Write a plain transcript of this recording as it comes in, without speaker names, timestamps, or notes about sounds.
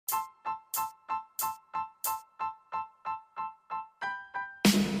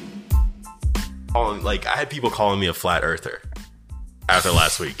Like, I had people calling me a flat earther after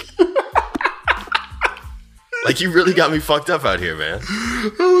last week. Like, you really got me fucked up out here, man.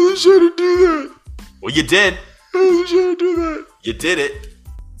 I wasn't trying to do that. Well, you did. I wasn't trying to do that. You did it.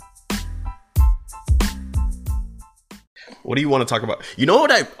 What do you want to talk about? You know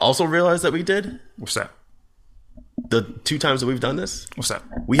what I also realized that we did? What's that? The 2 times that we've done this? What's that?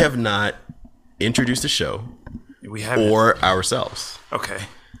 We have not introduced the show We haven't. or ourselves. Okay.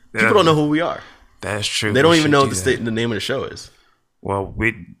 People don't know who we are. That's true. They don't even know what the name of the show is. Well,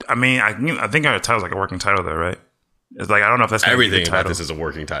 I think our title's like a working title though, right? It's like, I don't know if that's gonna Everything be the about title. this is a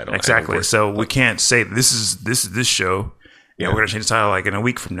working title. Exactly. So we can't say this is this show. Yeah, we're gonna change the title like in a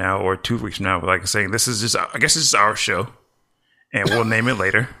week from now or 2 weeks from now. But like saying this is just, I guess this is our show, and we'll name it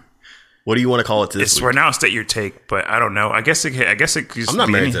later. What do you want to call it this week? Right now, state your take, but I don't know. I guess it. I'm not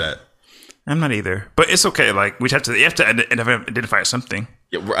married to that. I'm not either, but it's okay. Like you have to identify something.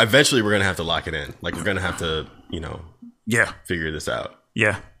 Yeah, eventually we're gonna have to lock it in. Like, we're gonna have to, Yeah, figure this out.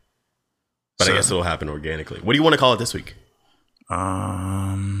 yeah. But I guess it'll happen organically. What do you want to call it this week?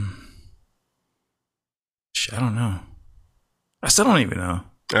 I don't know. I still don't even know.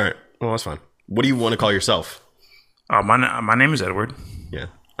 All right. Well, that's fine. What do you want to call yourself? My name is Edward. Yeah,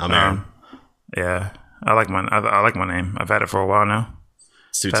 I'm Aaron. Yeah, I like my name. I've had it for a while now.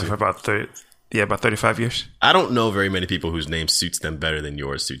 Suits I've had you. it for about 35 years. I don't know very many people whose name suits them better than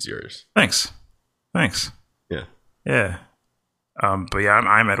yours suits yours. Thanks. Yeah. But yeah,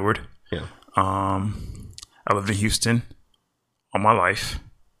 I'm Edward. Yeah. I lived in Houston all my life.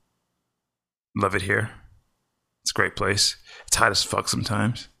 Love it here. It's a great place. It's hot as fuck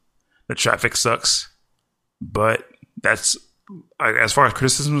sometimes. The traffic sucks, but that's, as far as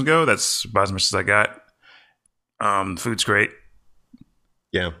criticisms go, that's about as much as I got. Food's great.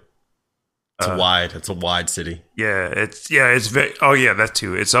 Yeah. It's wide. It's a wide city. Yeah, it's very. Oh yeah, that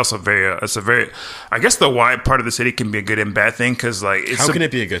too. It's also very. It's a very. I guess the wide part of the city can be a good and bad thing because like, How can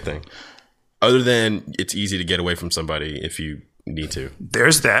it be a good thing? Other than it's easy to get away from somebody if you need to.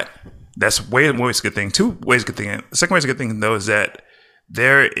 There's that. That's ways a good thing. 2 ways a good thing. The second way is a good thing though is that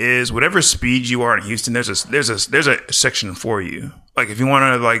there is, whatever speed you are in Houston, there's a section for you. Like if you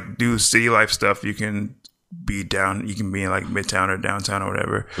want to like do city life stuff, you can be down. You can be in like Midtown or downtown or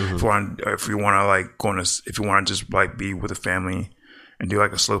whatever. Mm-hmm. If you want to like if you want to just like be with a family and do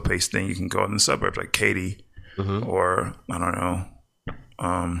like a slow paced thing, you can go in the suburbs like Katy or I don't know.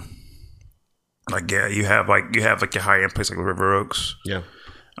 Like you have your high end place like River Oaks. Yeah.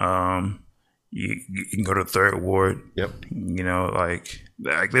 You can go to the 3rd Ward. Yep. Like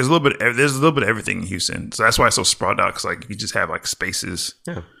there's a little bit of everything in Houston. So that's why it's so sprawled out. Cause like you just have like spaces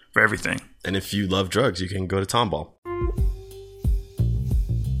for everything. And if you love drugs, you can go to Tomball.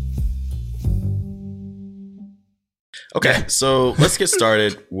 Okay, so let's get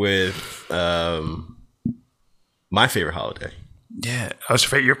started with my favorite holiday. Yeah,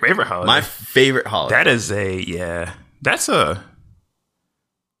 your favorite holiday. My favorite holiday. That is that's a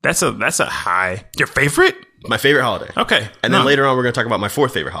high. Your favorite? My favorite holiday. Okay, and then later on we're going to talk about my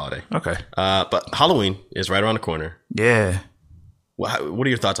 4th favorite holiday. Okay, but Halloween is right around the corner. Yeah. What are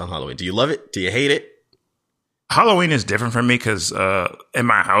your thoughts on Halloween? Do you love it? Do you hate it? Halloween is different for me because in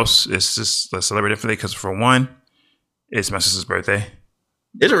my house it's just celebrated differently. Because for one, it's my sister's birthday.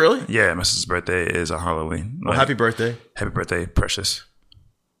 Is it really? Yeah, my sister's birthday is on Halloween. Well, happy birthday. Happy birthday, Precious.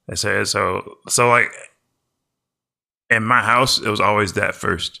 So like in my house, it was always that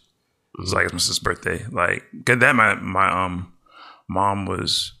first. It was like it's my sister's birthday. Like, cause that my mom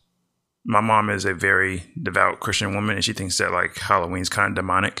is a very devout Christian woman, and she thinks that like Halloween's kind of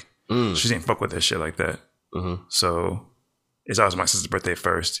demonic. She didn't fuck with that shit like that. So it's always my sister's birthday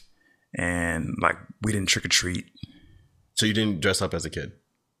first, and like we didn't trick or treat. So you didn't dress up as a kid?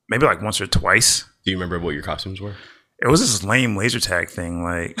 Maybe like once or twice. Do you remember what your costumes were? It was this lame laser tag thing.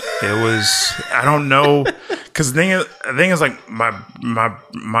 Like it was, I don't know, because the thing is like my.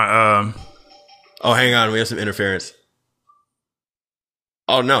 Oh, hang on, we have some interference.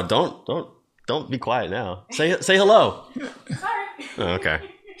 Oh no! Don't be quiet now. Say hello. Sorry. Oh, okay.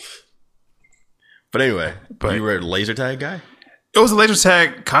 But anyway, you were a laser tag guy? It was a laser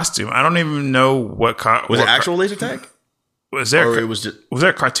tag costume. I don't even know what was it actual laser tag? Was there? Or it was just, was there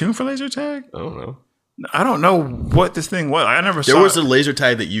a cartoon for laser tag? I don't know. I don't know what this thing was. I never saw. There was a laser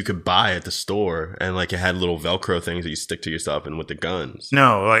tag that you could buy at the store, and like it had little Velcro things that you stick to yourself, and with the guns.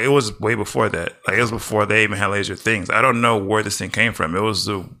 No, like it was way before that. Like it was before they even had laser things. I don't know where this thing came from. It was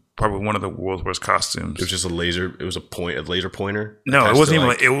probably one of the world's worst costumes. It was just a laser. It was a laser pointer. No, it wasn't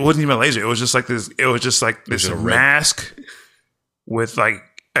even. It wasn't even a laser. It was just like this. It was just like this mask with like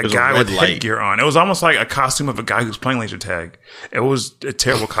a was guy a red with light. headgear on. It was almost like a costume of a guy who's playing laser tag. It was a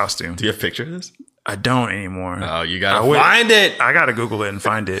terrible costume. Do you have a picture of this? I don't anymore. Oh, you gotta find it. I gotta Google it and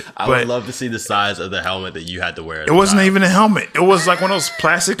find it. I would love to see the size of the helmet that you had to wear. It wasn't even a helmet. It was like one of those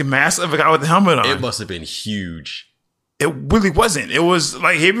plastic masks of a guy with a helmet on. It must have been huge. It really wasn't. It was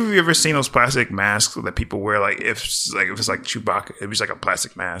like, have you ever seen those plastic masks that people wear? Like if it's like Chewbacca, it was like a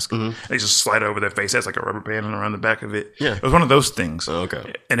plastic mask. They just slide over their face. It has like a rubber band around the back of it. Yeah. It was one of those things. Oh,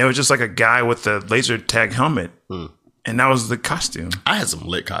 okay. And it was just like a guy with a laser tag helmet. And that was the costume. I had some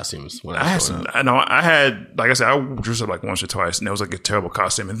lit costumes when I I was had growing up. I know I had, like I said, I dressed up like once or twice, and it was like a terrible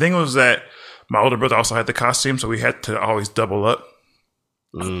costume. And the thing was that my older brother also had the costume, so we had to always double up.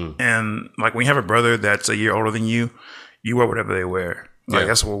 And like when you have a brother that's a year older than you wear whatever they wear. Like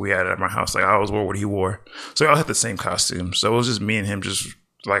that's what we had at my house. Like I always wore what he wore, so we all had the same costume. So it was just me and him. Just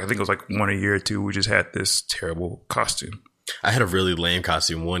like I think it was like 1 year or two. We just had this terrible costume. I had a really lame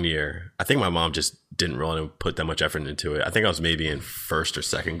costume one year. I think my mom just didn't really put that much effort into it. I think I was maybe in first or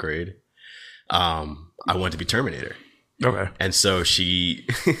second grade. I wanted to be Terminator. Okay. And so she,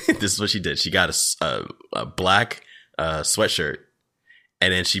 this is what she did. She got a black sweatshirt,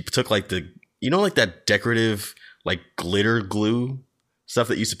 and then she took like like that decorative like glitter glue stuff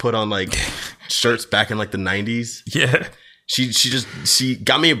that used to put on like shirts back in like the 90s. Yeah. She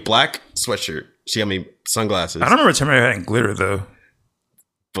got me a black sweatshirt. She got me sunglasses. I don't remember Terminator having glitter though.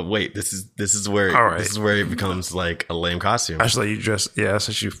 But wait, this is where All right. this is where it becomes like a lame costume. Actually, you dress. Yeah, that's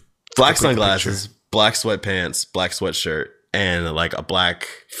what you. Black sunglasses, black sweatpants, black sweatshirt, and like a black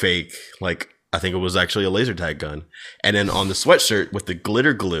fake, like I think it was actually a laser tag gun. And then on the sweatshirt with the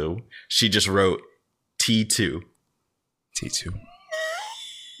glitter glue, she just wrote T2. T2.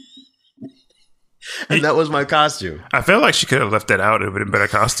 And that was my costume. I feel like she could have left that out. It would have been a better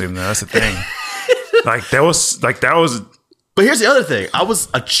costume though. That's the thing. that was. But here's the other thing. I was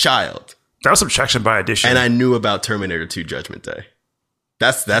a child. That was subtraction by addition. And I knew about Terminator 2 Judgment Day.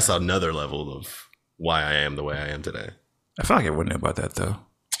 That's another level of why I am the way I am today. I feel like I wouldn't know about that though.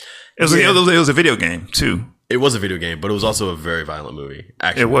 It was a video game too. It was a video game, but it was also a very violent movie.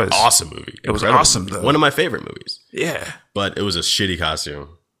 Actually, It was. an awesome movie. It was Incredible awesome, movie. though. One of my favorite movies. Yeah. But it was a shitty costume.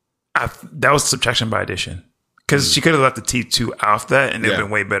 That was subtraction by addition. Because she could have left the T2 off that and it would have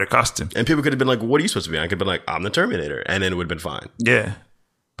been way better costume. And people could have been like, what are you supposed to be? I could have been like, I'm the Terminator. And then it would have been fine. Yeah.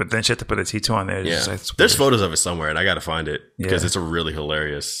 But then she had to put a T2 on there. Yeah. Just, There's photos of it somewhere and I got to find it because Yeah. it's a really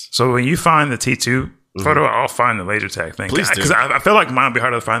hilarious. So when you find the T2 photo, I'll find the laser tag thing. Please do. Because I feel like mine will be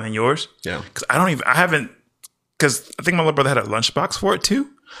harder to find than yours. Yeah. Because because I think my little brother had a lunchbox for it too.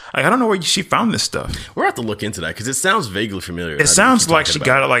 Like, I don't know where she found this stuff. We'll have to look into that because it sounds vaguely familiar. It sounds like she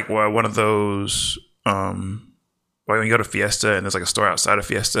got it like one of those, like when you go to Fiesta and there's like a store outside of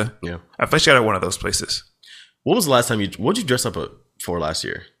Fiesta. Yeah. I feel like she got it at one of those places. What was the last time what did you dress up for last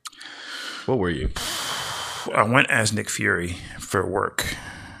year? What were you? I went as Nick Fury for work.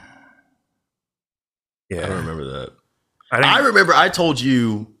 Yeah. I don't remember that. I remember I told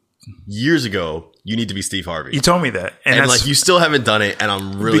you years ago you need to be Steve Harvey. You told me that. And that's like you still haven't done it and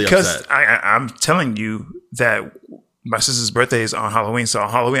I'm really because upset. I'm telling you that my sister's birthday is on Halloween. So on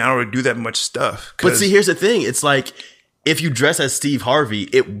Halloween, I don't really do that much stuff. But see, here's the thing. It's like if you dress as Steve Harvey,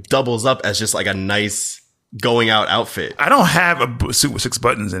 it doubles up as just like a nice going out outfit. I don't have a suit with 6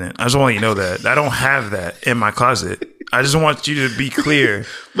 buttons in it. I just want you to know that. I don't have that in my closet. I just want you to be clear.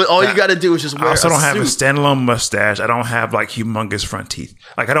 But all you got to do is just wear I also don't have a suit. standalone mustache. I don't have like humongous front teeth.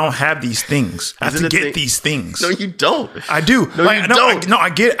 Like I don't have these things. I have Isn't to it get thing- these things. No, you don't. I do. No, like, you don't. I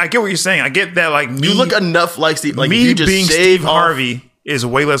get what you're saying. I get that. Like me, You look enough like Steve. Like if me you just being shave Steve off- Harvey is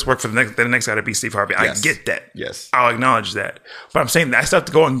way less work for the next guy to be Steve Harvey. Yes. I get that. Yes. I'll acknowledge that. But I'm saying that I still have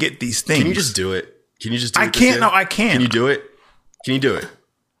to go and get these things. Can you just do it? Can you just do it? I this can't. year? No, I can't. Can you do it? Can you do it?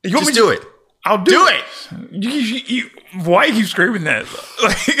 You want Just me do to- it. I'll do Do it. Why you keep screaming that?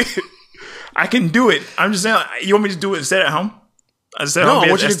 Like, I can do it. I'm just saying. You want me to do it instead at home? I said, No, I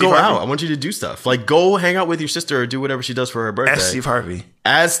want you to go out. I want you to do stuff. Like go hang out with your sister or do whatever she does for her birthday. As Steve Harvey.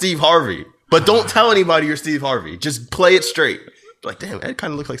 As Steve Harvey. But don't tell anybody you're Steve Harvey. Just play it straight. Like, damn, Ed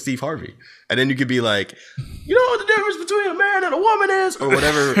kind of looks like Steve Harvey. And then you could be like, you know what the difference between a man and a woman is? Or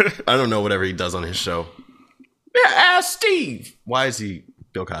whatever. I don't know, whatever he does on his show. Yeah, ask Steve. Why is he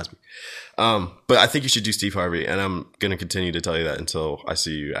Bill Cosby? But I think you should do Steve Harvey. And I'm going to continue to tell you that until I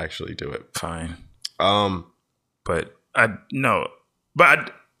see you actually do it. Fine. But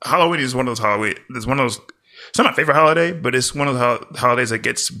Halloween is one of those Halloween. It's one of those. It's not my favorite holiday, but it's one of the holidays that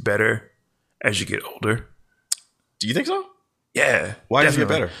gets better as you get older. do you think so? Yeah. Why does it get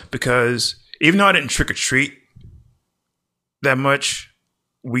definitely. better? Because even though I didn't trick or treat that much,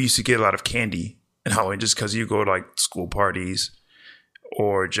 we used to get a lot of candy in Halloween just because you go to like school parties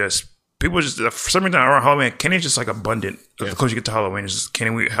or just people just for some reason around Halloween, candy's just like abundant. The closer you get to Halloween, it's just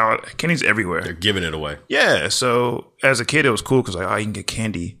candy's everywhere. They're giving it away. Yeah. So as a kid, it was cool because like, oh, you can get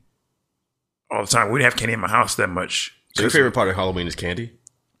candy all the time. We didn't have candy in my house that much. So your favorite part of Halloween is candy?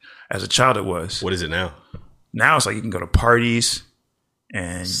 As a child, it was. What is it now? Now it's like you can go to parties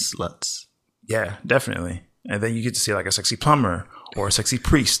and sluts. Yeah, definitely. And then you get to see like a sexy plumber or a sexy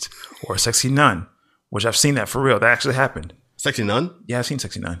priest or a sexy nun, which I've seen that for real. That actually happened. Sexy nun? Yeah, I've seen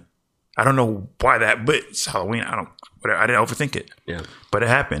sexy nun. I don't know why that, but it's Halloween. I didn't overthink it. Yeah. But it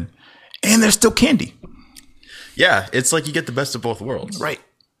happened. And there's still candy. Yeah, it's like you get the best of both worlds. Right.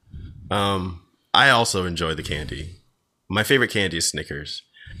 I also enjoy the candy. My favorite candy is Snickers.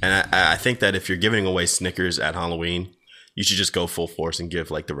 And I think that if you're giving away Snickers at Halloween, you should just go full force and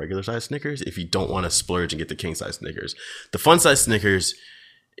give like the regular size Snickers if you don't want to splurge and get the king size Snickers. The fun size Snickers,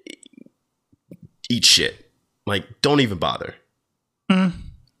 eat shit. Like, don't even bother.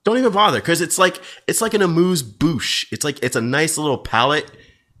 Don't even bother, because it's like an amuse bouche. It's a nice little palate,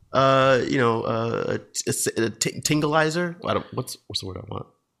 tingleizer. What's the word I want?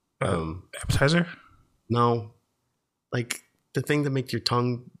 Appetizer? No, like the thing that makes your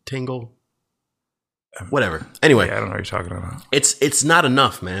tongue tingle. Whatever. Anyway, I don't know what you're talking about. It's not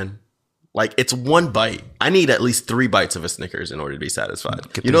enough, man. Like, it's one bite. I need at least 3 bites of a Snickers in order to be satisfied.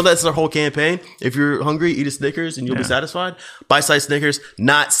 That's our whole campaign. If you're hungry, eat a Snickers and you'll be satisfied. Bite-sized Snickers,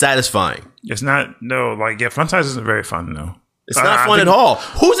 not satisfying. It's not, no, like, yeah, fun size isn't very fun, though. It's not fun at all.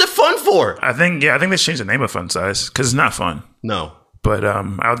 Who's it fun for? I think they changed the name of fun size because it's not fun. No. But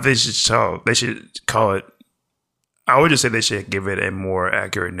they should call it, I would just say they should give it a more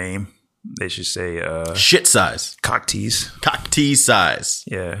accurate name. They should say shit size. Cock tease. Cock tease size.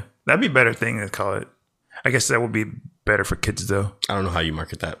 Yeah. That'd be a better thing to call it. I guess that would be better for kids, though. I don't know how you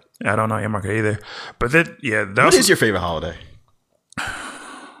market that. I don't know how you market it either. But what is your favorite holiday?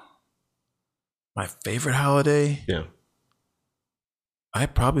 My favorite holiday? Yeah.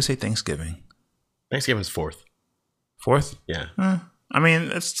 I'd probably say Thanksgiving. Thanksgiving's 4th. 4th? Yeah. I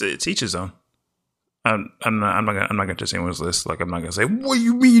mean, it's each his own. I'm not gonna just anyone's list. Like, I'm not gonna say, what do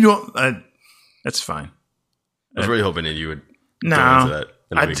you mean you don't? That's fine. I was really hoping that you would go No. into that.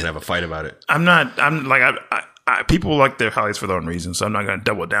 And then we can have a fight about it. People like their holidays for their own reasons, so I'm not going to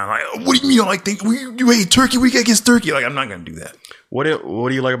double down. Like, what do you mean you don't like you hate turkey? We get against turkey. Like, I'm not going to do that. What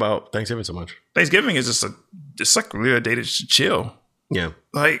do you like about Thanksgiving so much? Thanksgiving is just like really a day to chill. Yeah.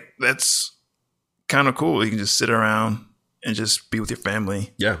 Like, that's kind of cool. You can just sit around and just be with your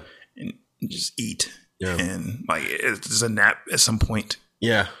family. Yeah. And just eat. Yeah. And like, it's a nap at some point.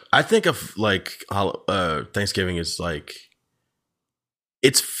 Yeah. I think of like Thanksgiving is like,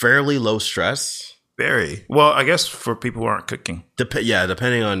 it's fairly low stress. Very. Well, I guess for people who aren't cooking.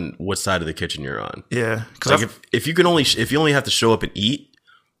 Depending on what side of the kitchen you're on. Yeah. Like if you only have to show up and eat,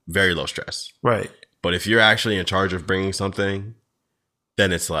 very low stress. Right. But if you're actually in charge of bringing something,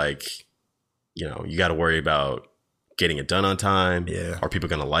 then it's like, you got to worry about getting it done on time. Yeah. Are people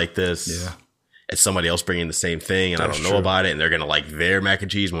going to like this? Yeah. Is somebody else bringing the same thing and I don't know about it and they're going to like their mac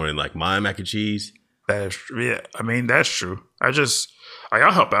and cheese more than like my mac and cheese? That's true. Yeah. I mean, that's true.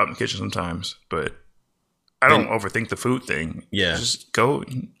 I'll help out in the kitchen sometimes, but I don't overthink the food thing. Yeah. Just go.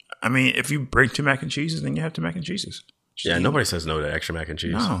 I mean, if you bring 2 mac and cheeses, then you have 2 mac and cheeses. Nobody says no to extra mac and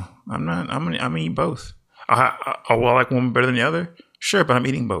cheese. No, I'm not. I'm gonna eat both. Will I like one better than the other? Sure, but I'm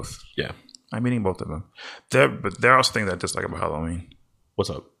eating both. Yeah. I'm eating both of them. But there are also things I dislike about Halloween. What's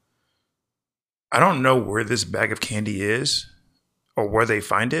up? I don't know where this bag of candy is or where they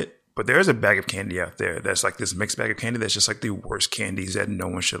find it. But there is a bag of candy out there that's like this mixed bag of candy that's just like the worst candies that no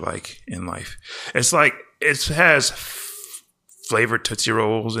one should like in life. It's like it has flavored Tootsie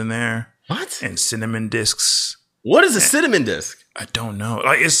Rolls in there. What? And cinnamon discs. What is a cinnamon disc? I don't know.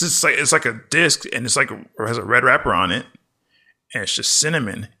 Like it's like a disc and it has a red wrapper on it. And it's just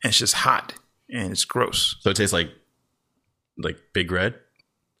cinnamon and it's just hot and it's gross. So it tastes like Big Red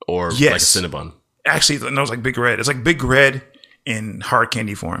or like a Cinnabon? Actually, no, it's like Big Red. It's like Big Red in hard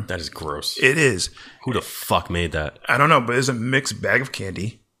candy form. That is gross. It is. Who the fuck made that? I don't know, but it's a mixed bag of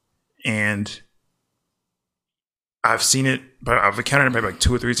candy. And I've seen it, but I've encountered it maybe like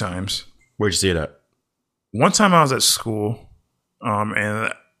 2 or 3 times. Where'd you see it at? One time I was at school,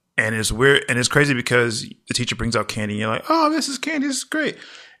 and it's weird, and it's crazy because the teacher brings out candy, and you're like, oh, this is candy, this is great.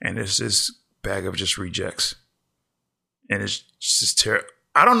 And it's this bag of just rejects. And it's just terrible.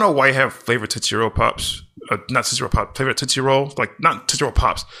 I don't know why you have flavored Tootsie Roll Pops. Not Tootsie Roll Pops. Flavored Tootsie Roll. Like, not Tootsie Roll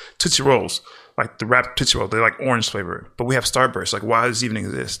Pops. Tootsie Rolls. Like, the wrapped Tootsie Roll. They're like orange flavored. But we have Starburst. Like, why does this even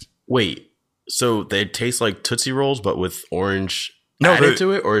exist? Wait. So they taste like Tootsie Rolls, but with orange, added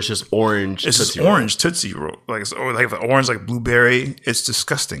to it, or it's just orange? It's just orange Tootsie Roll, like the orange like blueberry. It's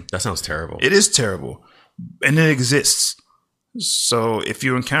disgusting. That sounds terrible. It is terrible, and it exists. So if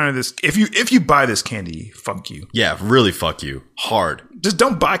you encounter this, if you buy this candy, fuck you. Yeah, really, fuck you hard. Just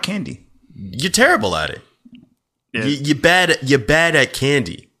don't buy candy. You're terrible at it. Yeah. You're bad at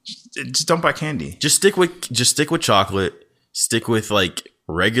candy. Just don't buy candy. Just stick with chocolate. Stick with like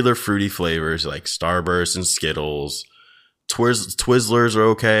regular fruity flavors like Starburst and Skittles. Twizzlers are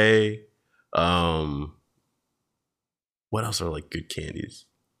okay. What else are like good candies?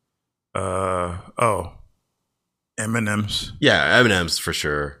 M&M's. Yeah, M&M's for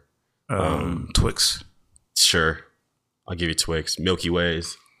sure. Twix. Sure. I'll give you Twix. Milky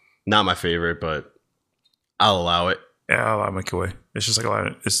Ways. Not my favorite, but I'll allow it. Yeah, I'll allow Milky Way. It's just like a lot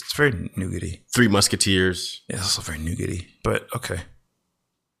of, it's very nougaty. Three Musketeers. Yeah, it's also very nougaty, but okay.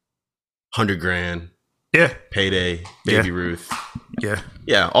 100 Grand. Yeah. Payday. Baby Ruth. Yeah.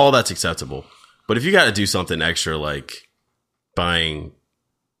 Yeah, all that's acceptable. But if you got to do something extra like buying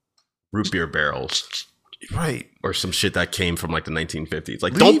root beer barrels. Right. Or some shit that came from like the 1950s.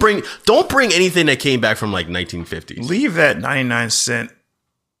 Like don't bring anything that came back from like 1950s. Leave that 99-cent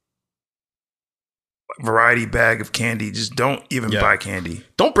variety bag of candy. Just don't even buy candy.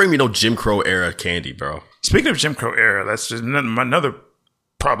 Don't bring me no Jim Crow era candy, bro. Speaking of Jim Crow era, that's just another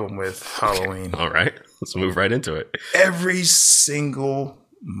problem with Halloween. All right. Let's move right into it. Every single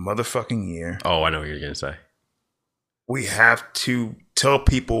motherfucking year. Oh, I know what you're going to say. We have to tell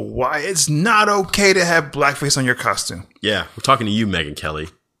people why it's not okay to have blackface on your costume. Yeah, we're talking to you, Megyn Kelly.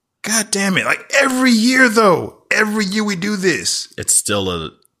 God damn it. Like every year, though. Every year we do this. It's still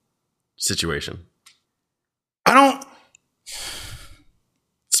a situation.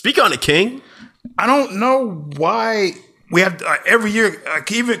 Speak on it, King. I don't know why we have every year,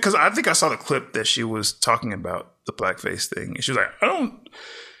 even because I think I saw the clip that she was talking about the blackface thing. And she was like,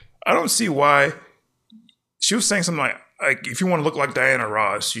 I don't see why. She was saying something like if you want to look like Diana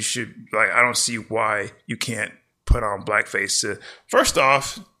Ross, you should, like, I don't see why you can't put on blackface. First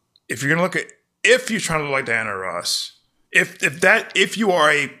off, if you're trying to look like Diana Ross, if you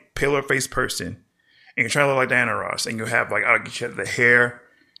are a paler faced person and you're trying to look like Diana Ross and you have like, you have the hair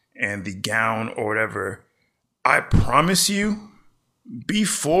and the gown or whatever, I promise you,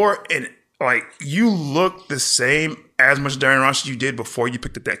 before and like you look the same as much Diana Ross as you did before you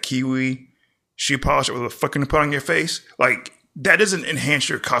picked up that kiwi shoe polish or the fucking put on your face. Like that doesn't enhance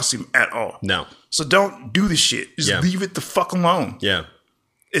your costume at all. No. So don't do the shit. Just leave it the fuck alone. Yeah.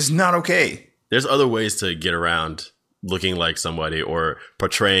 It's not okay. There's other ways to get around looking like somebody or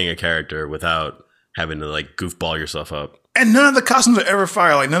portraying a character without having to like goofball yourself up. And none of the costumes are ever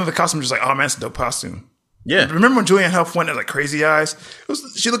fire. Like none of the costumes are just like, oh man, it's a dope costume. Yeah. Remember when Julianne Hough went as like crazy eyes?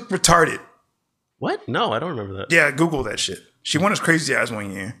 She looked retarded. What? No, I don't remember that. Yeah, Google that shit. She went as Crazy Eyes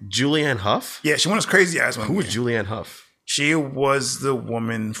one year. Julianne Hough? Yeah, she went as Crazy Eyes one year. Who was Julianne Hough? She was the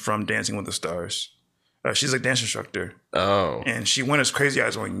woman from Dancing with the Stars. She's a dance instructor. Oh. And she went as Crazy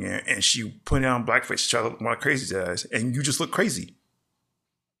Eyes one year, and she put on blackface to try to look more like Crazy Eyes, and you just look crazy.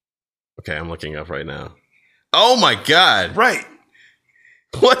 Okay, I'm looking up right now. Oh my God. Right.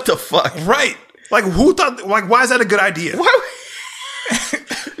 What the fuck? Right. Like, who thought, like, why is that a good idea?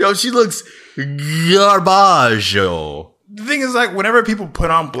 Yo, she looks garbage. The thing is, like, whenever people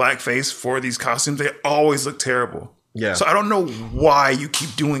put on blackface for these costumes, they always look terrible. Yeah. So I don't know why you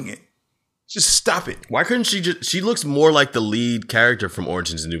keep doing it. Just stop it. Why couldn't she looks more like the lead character from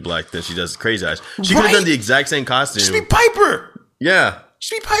Orange is the New Black than she does Crazy Eyes. She could have done the exact same costume. Just be Piper. Yeah.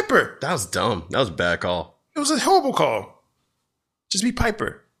 Just be Piper. That was dumb. That was a bad call. It was a horrible call. Just be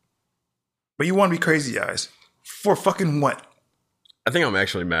Piper. But you want to be Crazy Eyes. For fucking what? I think I'm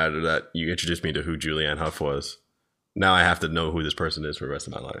actually mad that you introduced me to who Julianne Hough was. Now I have to know who this person is for the rest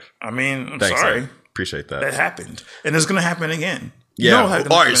of my life. I mean, I'm Thanks, sorry. I appreciate that. That happened. And it's going to happen again. Yeah.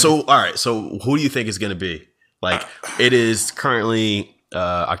 All right. So who do you think is going to be? Like, it is currently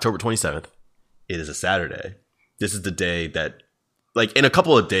October 27th. It is a Saturday. This is the day that, like, in a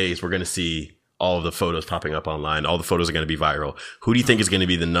couple of days, we're going to see all of the photos popping up online. All the photos are going to be viral. Who do you think is going to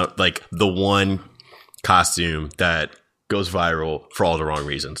be the one costume that goes viral for all the wrong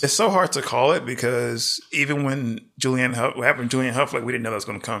reasons? It's so hard to call it because even when what happened to Julianne Hough, like, we didn't know that was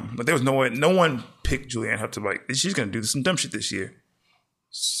going to come. But there was no one picked Julianne Hough to, like, she's going to do some dumb shit this year.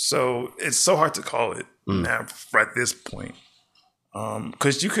 So it's so hard to call it now at this point.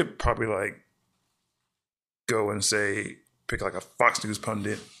 Because you could probably, like, go and say, pick like a Fox News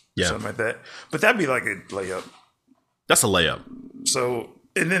pundit or something like that. But that'd be like a layup. That's a layup. So,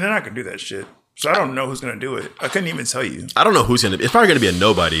 and then they're not going to do that shit. So I don't know who's going to do it. I couldn't even tell you. I don't know who's going to be. It's probably going to be a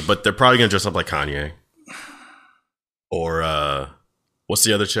nobody, but they're probably going to dress up like Kanye. Or What's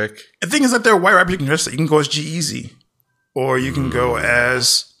the other chick? The thing is that there are white rappers you can dress like. You can go as G-Eazy, or you can go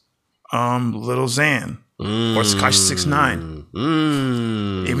as Lil Xan or Tekashi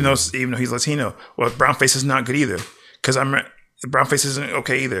 6ix9ine. Even though he's Latino, well, brownface is not good either. Because brownface isn't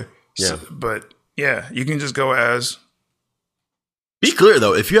okay either. Yeah, but yeah, you can just go as. Be clear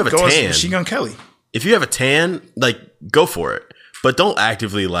though, if you have a tan, Machine Gun Kelly. If you have a tan, like go for it, but don't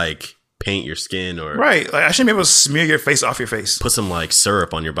actively like paint your skin or right. Like I shouldn't be able to smear your face off your face. Put some like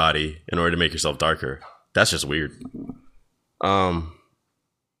syrup on your body in order to make yourself darker. That's just weird. I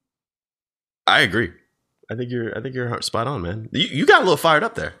agree. I think you're spot on, man. You got a little fired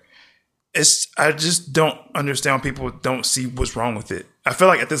up there. I just don't understand why people don't see what's wrong with it. I feel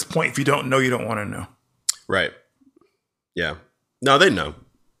like at this point, if you don't know, you don't want to know. Right. Yeah. No, they know.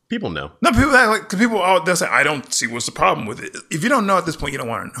 People know. No, people that like, because people they'll say, I don't see what's the problem with it. If you don't know at this point, you don't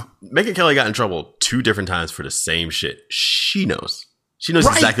want to know. Megyn Kelly got in trouble 2 different times for the same shit. She knows. She knows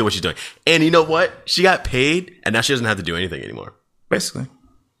exactly what she's doing. And you know what? She got paid, and now she doesn't have to do anything anymore. Basically.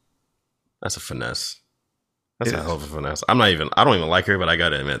 That's a finesse. That's a hell of a finesse. I don't even like her, but I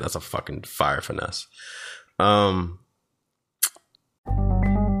gotta admit, that's a fucking fire finesse.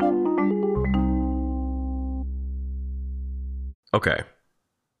 Okay.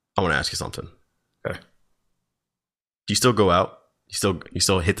 I want to ask you something. Okay. Do you still go out? You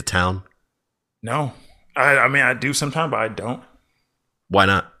still hit the town? No. I mean, I do sometimes, but I don't. Why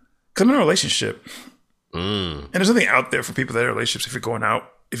not? Because I'm in a relationship. And there's nothing out there for people that are in relationships if you're going out,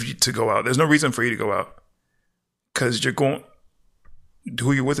 to go out. There's no reason for you to go out. Because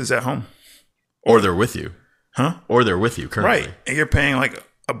who you're with is at home. Or they're with you. Huh? Or they're with you currently. Right. And you're paying like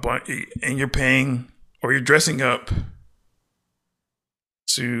a bunch, and you're dressing up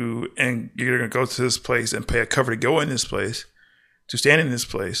and you're going to go to this place and pay a cover to go in this place, to stand in this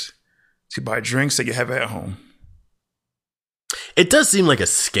place, to buy drinks that you have at home. It does seem like a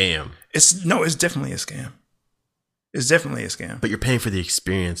scam. It's definitely a scam. It's definitely a scam. But you're paying for the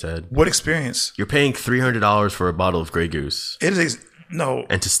experience, Ed. What experience? You're paying $300 for a bottle of Grey Goose. It is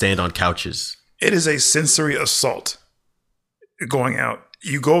and to stand on couches. It is a sensory assault. Going out,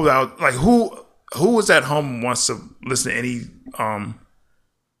 you go out like who is at home wants to listen to any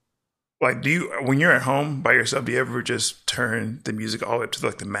like when you're at home by yourself, do you ever just turn the music all the way up to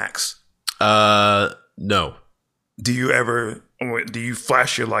like the max? No. Do you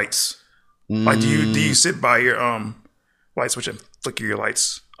flash your lights? Like do you sit by your light switch and flicker your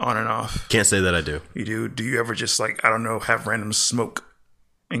lights on and off? Can't say that I do. You do? Do you ever just like, I don't know, have random smoke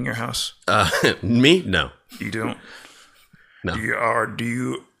in your house? Me? No. You don't? No.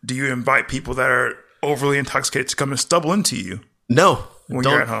 Do you invite people that are overly intoxicated to come and stumble into you? No. When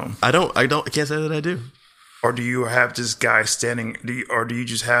you're at home? I can't say that I do. Or do you have this guy standing, do you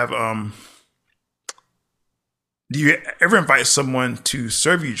just have, do you ever invite someone to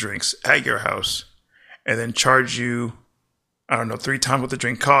serve you drinks at your house and then charge you, I don't know, 3 times what the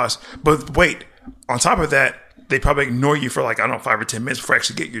drink costs? But wait, on top of that, they probably ignore you for like, I don't know, 5 or 10 minutes before you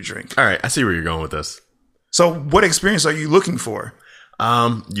actually get your drink. All right, I see where you're going with this. So what experience are you looking for?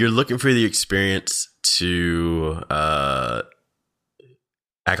 You're looking for the experience to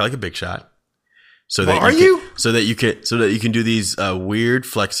act like a big shot. So that so that you can do these weird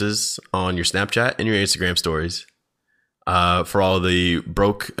flexes on your Snapchat and your Instagram stories. For all the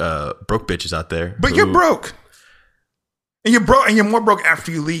broke bitches out there. But you're broke. And you're more broke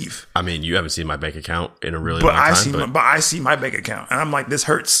after you leave. I mean, you haven't seen my bank account in a really long time. But I see my bank account, and I'm like, this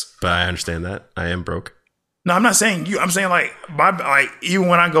hurts. But I understand that. I am broke. No, I'm not saying you. I'm saying like even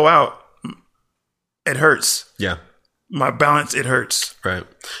when I go out, it hurts. Yeah. My balance, it hurts. Right.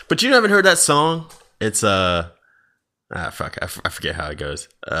 But you haven't heard that song? It's I forget how it goes.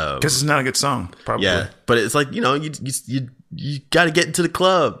 Because it's not a good song, probably. Yeah, but it's like, you got to get into the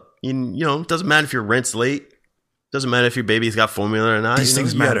club. It doesn't matter if your rent's late. Doesn't matter if your baby's got formula or not. These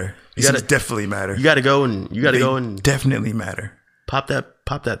things matter. These things definitely matter. You got to go and definitely matter. Pop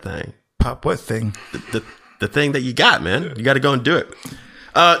that thing. Pop what thing? The thing that you got, man. You got to go and do it.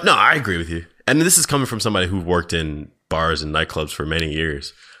 No, I agree with you. And this is coming from somebody who worked in bars and nightclubs for many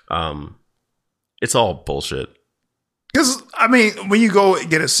years. It's all bullshit. Because, I mean, when you go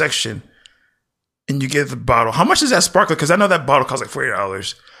get a section and you get the bottle, how much is that sparkler? Because I know that bottle costs like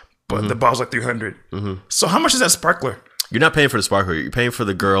 $40, but the bottle's like $300. Mm-hmm. So how much is that sparkler? You're not paying for the sparkler. You're paying for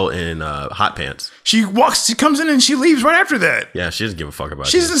the girl in hot pants. She comes in and she leaves right after that. Yeah, she doesn't give a fuck about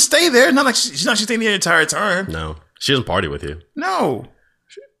She doesn't stay there. Not like she's staying there the entire time. No. She doesn't party with you. No.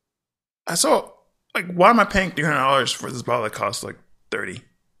 I saw, like, why am I paying $300 for this bottle that costs like $30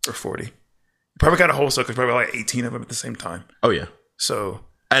 or $40? Probably got a wholesale because probably like 18 of them at the same time. Oh, yeah. So.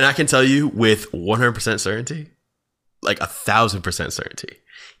 And I can tell you with 100% certainty, like 1,000% certainty.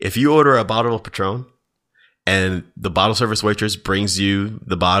 If you order a bottle of Patron and the bottle service waitress brings you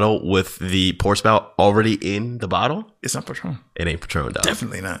the bottle with the pour spout already in the bottle, It's not Patron. it ain't Patron, dog.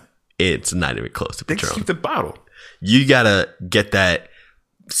 Definitely not. It's not even close to They just Patron. keep the bottle. You gotta get that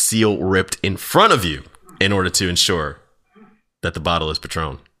seal ripped in front of you in order to ensure that the bottle is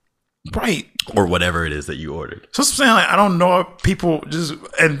Patron Right. or whatever it is that you ordered. So I'm saying, like, I don't know if people just,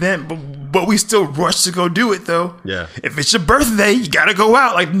 and then, but we still rush to go do it though. Yeah. If it's your birthday, you gotta go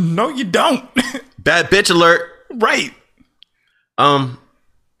out. Like, no, you don't. Bad bitch alert. Right.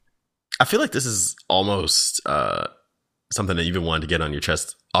 I feel like this is almost something that you've been wanting to get on your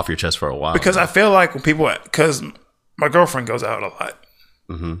chest, off your chest for a while. Because I feel like when people, because my girlfriend goes out a lot,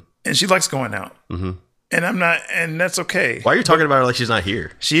 Mm-hmm. and she likes going out, and I'm not, and that's okay. Why are you talking about her like she's not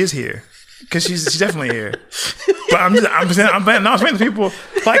here? She is here because she's definitely here. But I'm saying to people,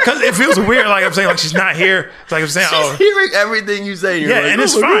 like, because it feels weird. Like I'm saying, like she's not here. It's like I'm saying, She's hearing everything you say. And you're yeah, like, and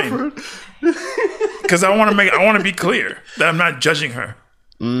it's my fine. girlfriend. Because I want to be clear that I'm not judging her.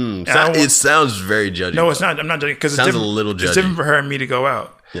 It sounds very judgy. No, it's not. I'm not judging because it's Sounds a different. little It's judgy. different for her and me to go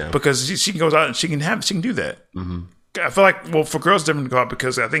out. Yeah. Because she goes out and she can do that. Mm-hmm. I feel like, well, for girls, it's different to go out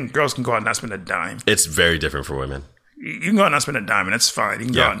because I think girls can go out and not spend a dime. It's very different for women. You can go out and not spend a dime, and that's fine. You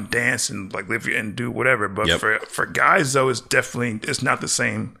can go Yeah. out and dance and like live and do whatever. But Yep. for guys, though, it's not the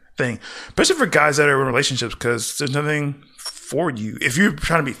same thing. Especially for guys that are in relationships, because there's nothing for you. If you're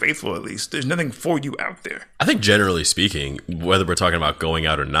trying to be faithful, at least there's nothing for you out there. I think generally speaking, whether we're talking about going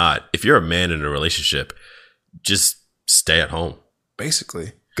out or not, if you're a man in a relationship, just stay at home.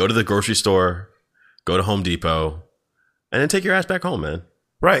 Basically, Go to the grocery store, go to Home Depot, and then take your ass back home, man.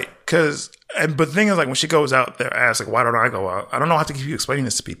 right? But the thing is, like when she goes out there, ask like, why don't I go out? I don't know how to keep explaining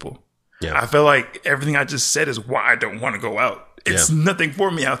this to people. Yeah. I feel like everything I just said is why I don't want to go out. It's nothing for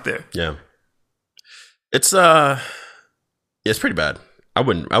me out there. Yeah. It's it's pretty bad. I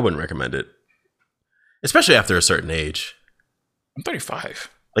wouldn't recommend it. Especially after a certain age. I'm 35.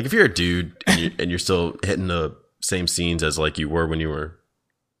 Like if you're a dude and you're still hitting the same scenes as like you were when you were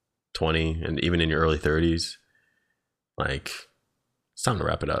 20 and even in your early 30s, like it's time to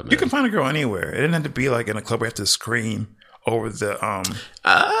wrap it up, man. You can find a girl anywhere. It didn't have to be like in a club where you have to scream over the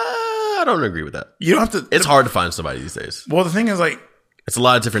I don't agree with that. you don't have to. It's hard to find somebody these days. Well, the thing is, like, It's a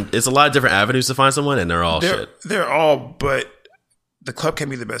lot of different avenues to find someone, and they're all shit. they're all, but the club can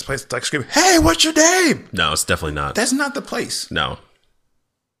be the best place to like scream, "Hey, what's your name?" No, it's definitely not. That's not the place. No,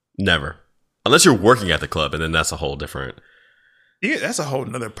 never. Unless you're working at the club, and then that's a whole different. Yeah, that's a whole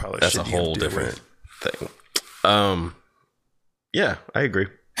nother pile of That's shit a you have whole to deal different with. thing. Yeah, I agree.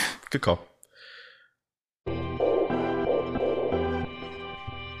 Good call.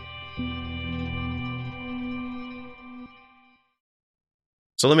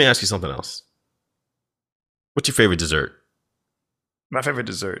 So let me ask you something else. What's your favorite dessert? My favorite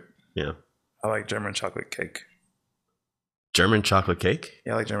dessert. Yeah. I like German chocolate cake. German chocolate cake?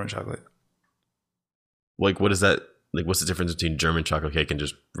 Yeah, I like German chocolate. Like, what is that? Like, what's the difference between German chocolate cake and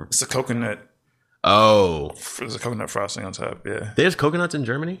just... It's a coconut. Oh. There's a coconut frosting on top. Yeah. They have coconuts in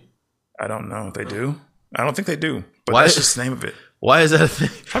Germany? I don't know if they do. I don't think they do. But Why- that's just the name of it. Why is that a thing?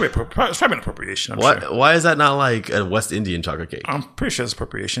 It's probably an appropriation. I'm sure. Why is that not like a West Indian chocolate cake? I'm pretty sure it's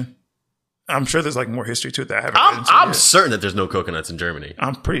appropriation. I'm sure there's like more history to it that I haven't read into I'm yet. certain that there's no coconuts in Germany.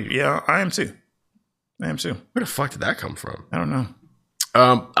 Yeah, I am too. Where the fuck did that come from? I don't know.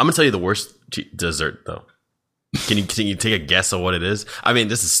 I'm gonna tell you the worst dessert though. Can you take a guess of what it is? I mean,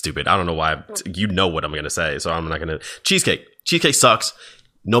 this is stupid. I don't know why. You know what I'm gonna say, so I'm not gonna. Cheesecake. Cheesecake sucks.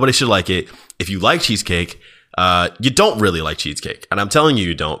 Nobody should like it. If you like cheesecake, you don't really like cheesecake, and I'm telling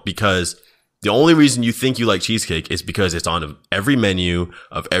you don't, because the only reason you think you like cheesecake is because it's on every menu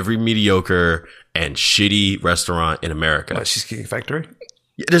of every mediocre and shitty restaurant in America. Cheesecake Factory?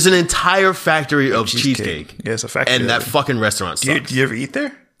 There's an entire factory of cheesecake. Yeah, it's a factory. And that fucking restaurant sucks. Do you ever eat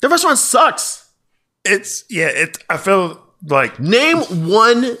there? The restaurant sucks. I feel like... Name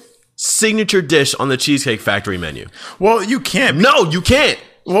one signature dish on the Cheesecake Factory menu. Well, you can't. No, you can't.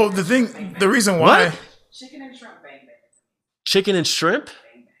 Well, the reason why... What? Chicken and shrimp?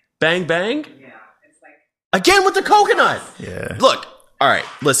 Bang bang? Yeah, it's like Again with the coconut. Yeah. Look, all right,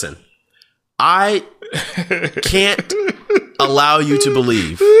 listen. I can't allow you to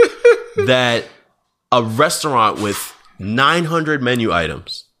believe that a restaurant with 900 menu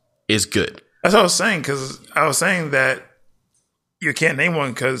items is good. That's what I was saying, because I was saying that you can't name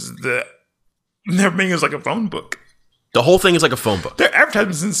one because their menu is like a phone book. The whole thing is like a phone book. There are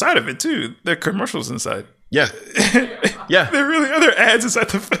advertisements inside of it, too. There are commercials inside. Yeah. Yeah. There really are. There are ads inside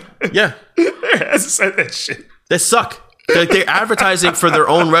the... Yeah. There are ads inside that shit. They suck. Like they're advertising for their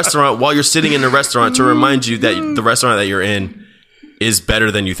own restaurant while you're sitting in the restaurant to remind you that the restaurant that you're in is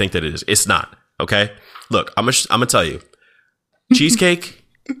better than you think that it is. It's not. Okay. Look, I'm gonna tell you, cheesecake,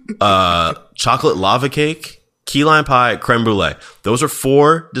 chocolate lava cake, key lime pie, creme brulee. Those are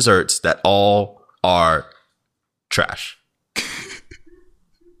 4 desserts that all are trash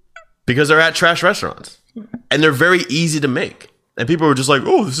because they're at trash restaurants and they're very easy to make. And people are just like,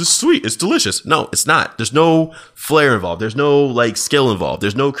 oh, this is sweet. It's delicious. No, it's not. There's no flair involved. There's no like skill involved.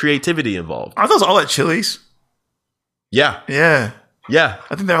 There's no creativity involved. Are those all at Chili's? Yeah. Yeah. Yeah.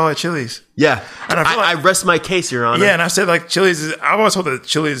 I think they're all at Chili's. Yeah. And I rest my case, Your Honor. Yeah, and I said like Chili's is, I've always thought that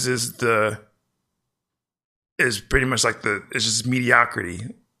Chili's is pretty much like it's just mediocrity.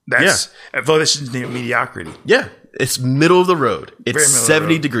 That's I feel like this is mediocrity. Yeah. It's middle of the road. It's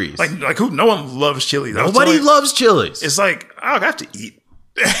 70 degrees. Like who? No one loves Chili's. Nobody loves Chili's. It's like, I have to eat.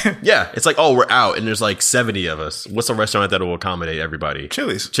 Yeah. It's like, oh, we're out and there's like 70 of us. What's a restaurant that will accommodate everybody?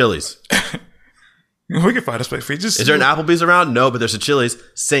 Chili's. We can find a place for you. Is there an Applebee's around? No, but there's a Chili's.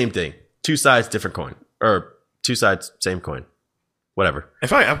 Same thing. 2 sides, different coin. Or 2 sides, same coin. Whatever. I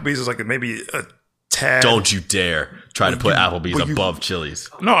feel like Applebee's is like maybe a tad. Don't you dare try to put Applebee's above Chili's.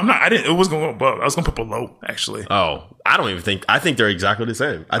 No, I'm not. It wasn't going to go above. I was going to put below, actually. Oh, I don't even think. I think they're exactly the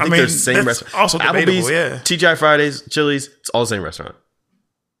same. I think they're the same restaurant. Also debatable, Applebee's, yeah. TGI Fridays, Chili's, it's all the same restaurant.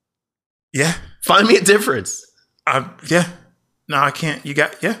 Yeah. Find me a difference. Yeah. No, I can't.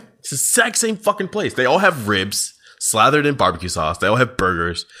 Yeah. It's the exact same fucking place. They all have ribs slathered in barbecue sauce. They all have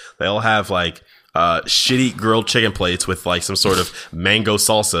burgers. They all have like shitty grilled chicken plates with like some sort of mango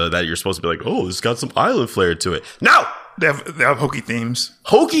salsa that you're supposed to be like, oh, it's got some island flair to it. No! They have hokey themes.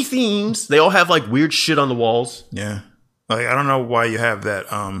 Hokey themes. They all have like weird shit on the walls. Yeah. Like, I don't know why you have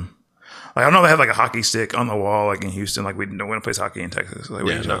that. Like, I know they have like a hockey stick on the wall, like in Houston. Like, we plays hockey in Texas. Like,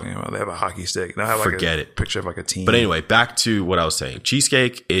 what are you talking about? They have a hockey stick. They have like a picture of like a team. But anyway, back to what I was saying.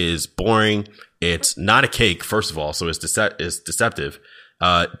 Cheesecake is boring. It's not a cake, first of all, so it's deceptive.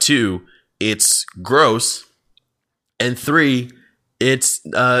 2, it's gross. And 3, it's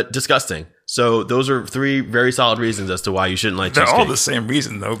disgusting. So those are 3 very solid reasons as to why you shouldn't like cheesecake. They're all the same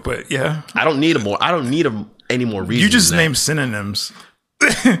reason, though. But yeah, I don't need any more reasons. You just named synonyms.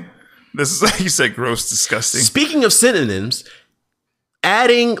 This is like you said, gross, disgusting. Speaking of synonyms,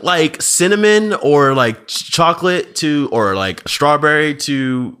 adding like cinnamon or like chocolate to or like strawberry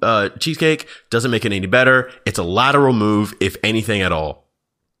to cheesecake doesn't make it any better. It's a lateral move, if anything at all.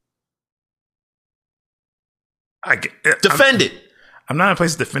 Defend it. I'm not in a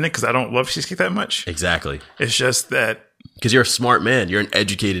place to defend it because I don't love cheesecake that much. Exactly. It's just that because you're a smart man. You're an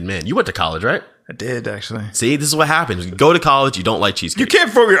educated man. You went to college, right? I did, actually. See, this is what happens. You go to college, you don't like cheesecake. You can't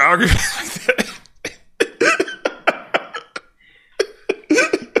form your argument like that.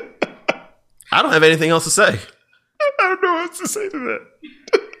 I don't have anything else to say. I don't know what to say to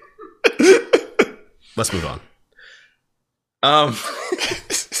that. Let's move on.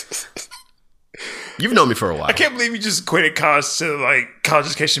 You've known me for a while. I can't believe you just quitted college to like college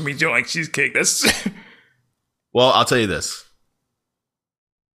education means you don't like cheesecake. That's well, I'll tell you this.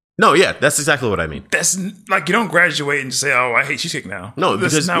 No, yeah, that's exactly what I mean. That's like you don't graduate and just say, "Oh, I hate cheesecake now." No,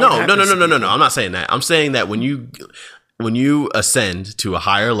 because no. I'm not saying that. I'm saying that when you ascend to a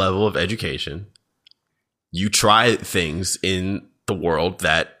higher level of education, you try things in the world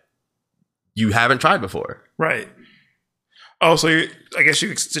that you haven't tried before. Right. Oh, so I guess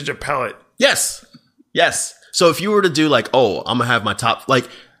you extend your palate. Yes. So if you were to do like, oh, I'm gonna have my top, like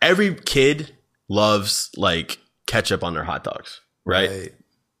every kid loves like ketchup on their hot dogs, right?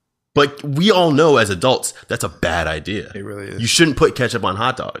 But we all know as adults, that's a bad idea. It really is. You shouldn't put ketchup on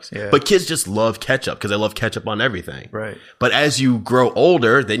hot dogs. Yeah. But kids just love ketchup because they love ketchup on everything. Right. But as you grow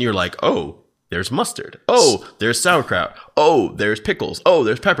older, then you're like, oh, there's mustard. Oh, there's sauerkraut. Oh, there's pickles. Oh,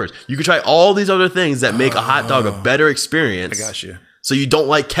 there's peppers. You can try all these other things that make a hot dog a better experience. I got you. So you don't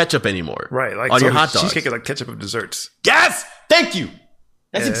like ketchup anymore. Right. Like on so your hot dogs. Cheesecake is like ketchup of desserts. Yes! Thank you!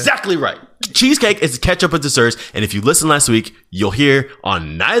 That's exactly right. Cheesecake is ketchup of desserts. And if you listened last week, you'll hear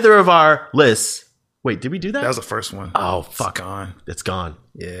on neither of our lists. Wait, did we do that? That was the first one. Oh, fuck. It's gone. It's gone.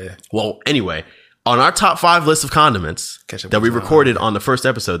 Yeah. Well, anyway, on our top 5 list of condiments ketchup that we recorded on the first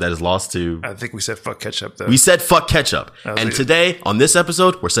episode that is lost to... I think we said fuck ketchup, though. We said fuck ketchup. And today, on this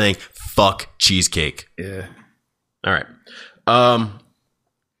episode, we're saying fuck cheesecake. Yeah. All right. I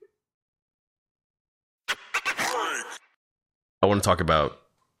want to talk about...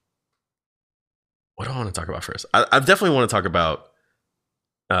 What do I want to talk about first? I definitely want to talk about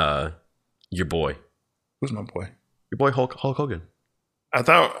your boy. Who's my boy? Your boy Hulk Hogan. I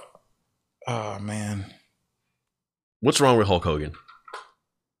thought... Oh, man. What's wrong with Hulk Hogan?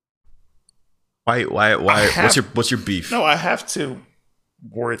 Why? What's your beef? No, I have to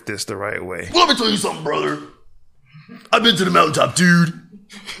word this the right way. Let me tell you something, brother. I've been to the mountaintop, dude.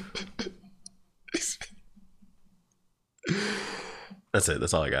 That's it.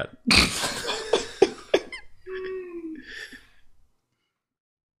 That's all I got.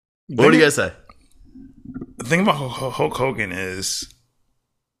 What do you guys say? The thing about Hulk Hogan is,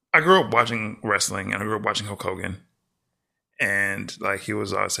 I grew up watching wrestling and I grew up watching Hulk Hogan, and like he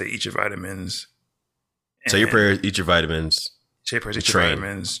was, I'd say, eat your vitamins. Say your prayers, eat your vitamins. Say your prayers, eat your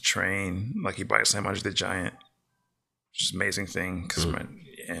vitamins. Train. Like he body slammed Andre the Giant, which is an amazing thing.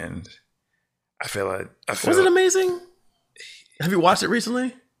 And I feel was it amazing? Have you watched it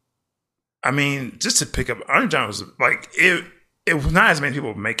recently? I mean, just to pick up, Andre the Giant was like it. It was not as many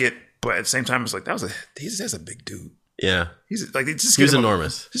people make it, but at the same time, it's like that's a big dude. Yeah, he's like he was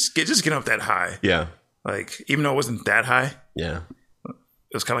enormous. Just get up that high. Yeah, like even though it wasn't that high. Yeah,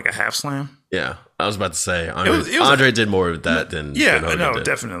 it was kind of like a half slam. Yeah, I was about to say Andre did more of that than Hogan did.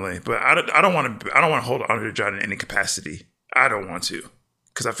 Definitely. But I don't want to hold Andre the Giant in any capacity. I don't want to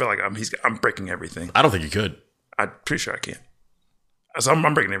because I feel like I'm breaking everything. I don't think you could. I'm pretty sure I can. So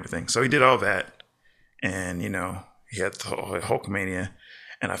I'm breaking everything. So he did all that, and he had the Hulkamania,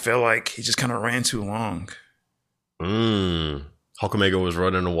 and I feel like he just kind of ran too long. Hulkamania was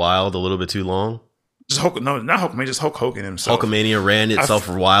running wild a little bit too long. Not Hulkamania, just Hulk Hogan himself. Hulkamania ran itself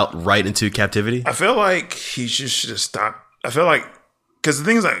right into captivity. I feel like he just should have stopped. I feel like, because the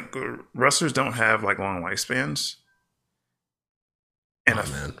thing is, like, wrestlers don't have like long lifespans. And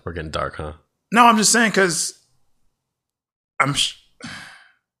man, we're getting dark, huh? No, I'm just saying because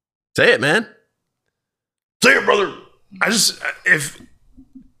say it, man. Say it, brother. I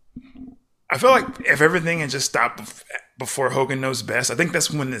feel like if everything had just stopped before Hogan Knows Best, I think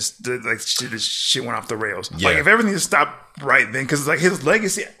that's when this shit went off the rails. Yeah. Like if everything just stopped right then, because like his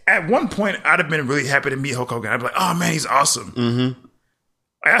legacy, at one point I'd have been really happy to meet Hulk Hogan. I'd be like, oh man, he's awesome. Mm-hmm.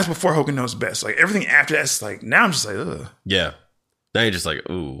 Like that's before Hogan Knows Best. Like everything after that's like, now I'm just like, ugh. Yeah. Now you're just like,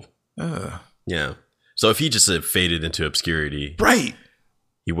 ooh. Yeah. So if he just had faded into obscurity, right,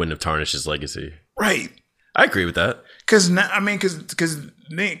 he wouldn't have tarnished his legacy. Right. I agree with that. Because even the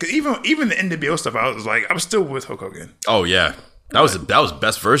NWO stuff, I was still with Hulk Hogan. Oh yeah, that was the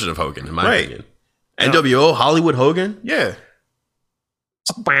best version of Hogan in my opinion. NWO Hollywood Hogan. Yeah.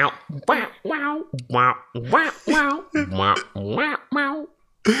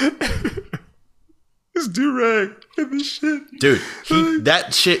 This do-rag and this shit, dude.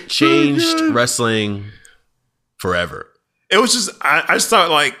 That shit changed wrestling forever. It was just I just thought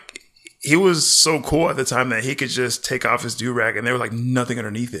like. He was so cool at the time that he could just take off his do-rag and there was like nothing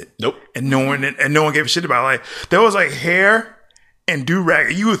underneath it. Nope. And no one gave a shit about it. Like there was like hair and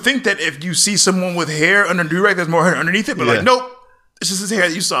do-rag. You would think that if you see someone with hair under do-rag, there's more hair underneath it. But like, nope. It's just his hair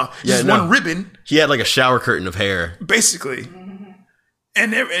that you saw. It's just one ribbon. He had like a shower curtain of hair. Basically.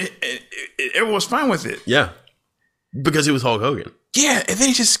 And everyone was fine with it. Yeah. Because he was Hulk Hogan. Yeah. And then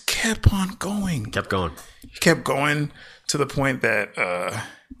he just kept on going. Kept going to the point that...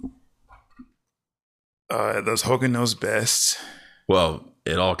 those Hogan Knows Best. Well,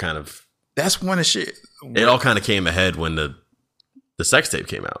 it all kind of... That's when the shit... It all kind of came ahead when the sex tape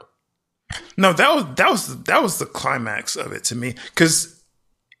came out. No, that was the climax of it to me. Because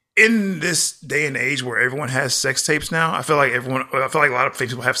in this day and age where everyone has sex tapes now, I feel like a lot of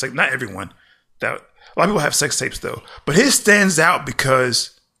famous people have sex... Not everyone. A lot of people have sex tapes, though. But his stands out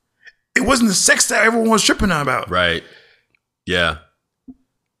because it wasn't the sex that everyone was tripping about. Right. Yeah.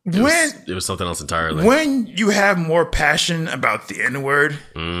 It was something else entirely. When you have more passion about the N-word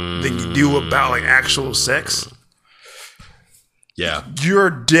than you do about like actual sex, yeah, you're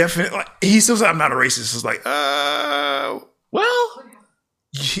definitely like, he still said I'm not a racist. It's like, well,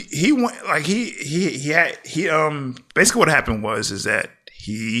 he went like he had basically what happened is that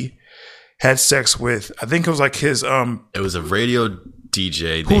he had sex with, I think it was like his it was a radio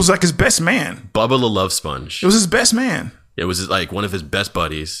DJ who was like his best man, Bubba the Love Sponge. It was his best man. It was like one of his best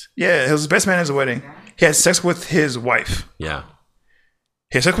buddies. Yeah, it was his best man at his wedding. He had sex with his wife. Yeah.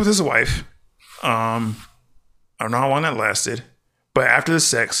 He had sex with his wife. I don't know how long that lasted. But after the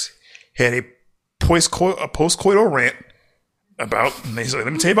sex, he had a post-coital rant about, and he's like,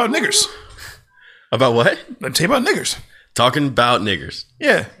 let me tell you about niggers. About what? Let me tell you about niggers. Talking about niggers.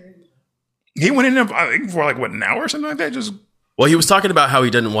 Yeah. He went in there, I think, for like, what, an hour or something like that? Well, he was talking about how he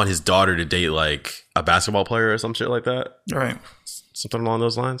didn't want his daughter to date like a basketball player or some shit like that. Right. Something along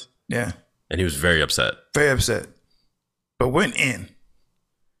those lines. Yeah. And he was very upset. Very upset. But went in.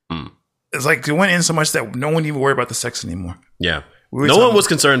 It's like it went in so much that no one even worried about the sex anymore. Yeah. No one was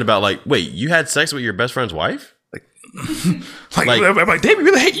concerned about like, wait, you had sex with your best friend's wife? Like Dave, you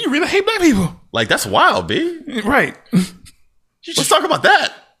really hate black people. Like, that's wild, B. Right. Let's talk about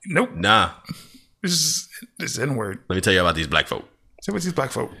that. Nope. Nah. It's N-word. Let me tell you about these black folk. Say what's these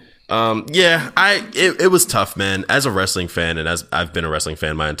black folk? Yeah, it was tough, man. As a wrestling fan, and as I've been a wrestling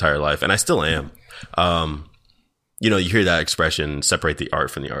fan my entire life, and I still am. You know, you hear that expression, separate the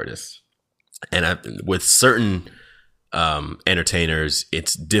art from the artist. And with certain entertainers,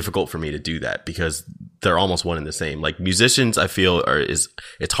 it's difficult for me to do that because they're almost one and the same. Like musicians, I feel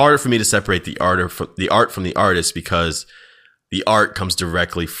it's harder for me to separate the art from the artist because the art comes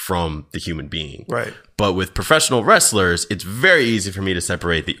directly from the human being. Right. But with professional wrestlers, it's very easy for me to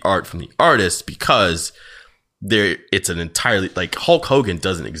separate the art from the artist because it's an entirely, like, Hulk Hogan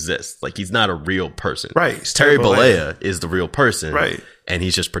doesn't exist. Like, he's not a real person. Right. It's Terry Bollea is the real person. Right. And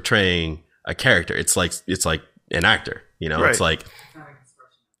he's just portraying a character. It's like an actor, you know? Right. It's like,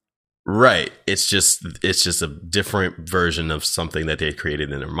 right. It's just a different version of something that they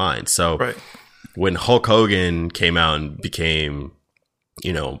created in their mind. So right. When Hulk Hogan came out and became,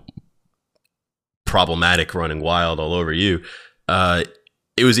 you know, problematic, running wild all over you,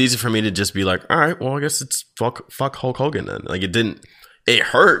 it was easy for me to just be like, all right, well, I guess it's fuck Hulk Hogan then. Like, it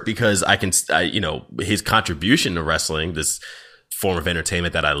hurt because you know, his contribution to wrestling, this form of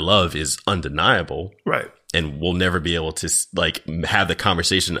entertainment that I love, is undeniable. Right. And we'll never be able to, like, have the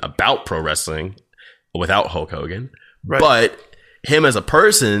conversation about pro wrestling without Hulk Hogan. Right. But him as a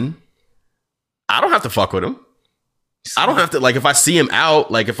person, I don't have to fuck with him. I don't have to, like, if I see him out,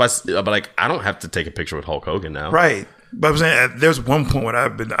 like, I don't have to take a picture with Hulk Hogan now. Right. But I'm saying there's one point when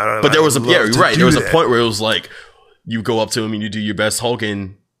but there was a point where it was like, you go up to him and you do your best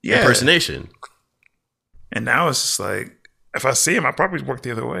Hogan impersonation. And now it's just like, if I see him, I probably work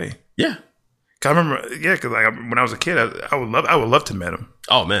the other way. Yeah. Cause I remember, because like when I was a kid, I would love to meet him.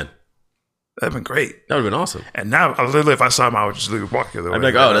 Oh man, that'd been great. That would have been awesome. And now, literally, if I saw him, I would just literally walk the other way. I'd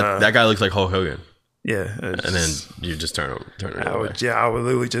be like, oh, that guy looks like Hulk Hogan. Yeah, and then you just turn it away. I would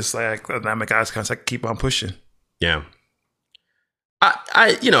literally just like, I make eyes contact, keep on pushing. Yeah.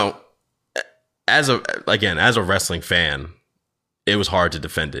 I you know, as a wrestling fan, it was hard to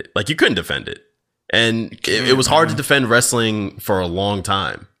defend it. Like, you couldn't defend it. And it was hard to defend wrestling for a long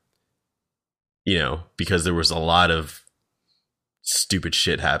time, you know, because there was a lot of stupid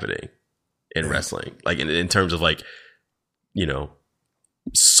shit happening in wrestling, like in terms of, like, you know,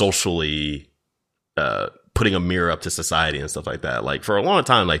 socially putting a mirror up to society and stuff like that. Like, for a long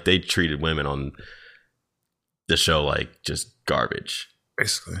time, like, they treated women on the show like just garbage,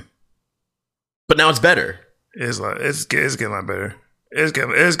 basically. But now it's better. It's getting a lot better. It's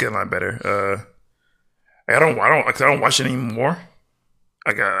getting a lot better. I don't watch it anymore.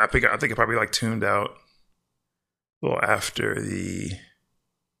 I think I probably like tuned out a little after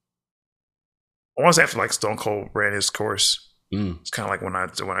like Stone Cold ran his course. It's kind of like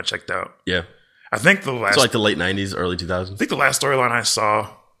when I checked out. Yeah, I think the last, it's like the late 90s, early 2000s. I think the last storyline I saw,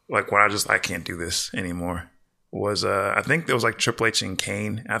 like, when I can't do this anymore, was I think there was like Triple H and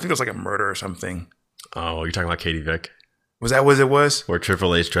Kane. And I think it was like a murder or something. Oh, you're talking about Katie Vick? Was that what it was? Where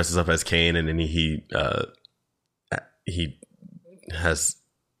Triple H dresses up as Kane and then he has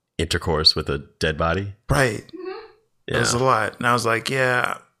intercourse with a dead body. Right. Yeah. It was a lot. And I was like,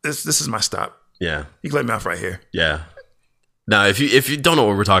 yeah, this is my stop. Yeah. You can let me off right here. Yeah. Now, if you don't know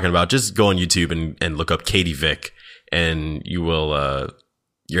what we're talking about, just go on YouTube and look up Katie Vick, and you will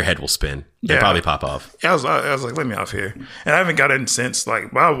your head will spin. You'll probably pop off. Yeah, I was like, let me off here. And I haven't got it since.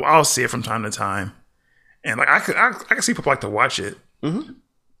 Like, I'll see it from time to time, and like I can see people like to watch it. Mm-hmm.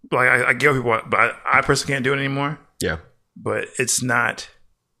 Like, I get people, but I personally can't do it anymore. Yeah, but it's not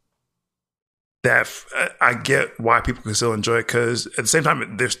that. I get why people can still enjoy it, because at the same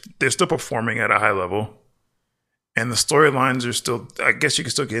time, they're still performing at a high level. And the storylines are still, I guess you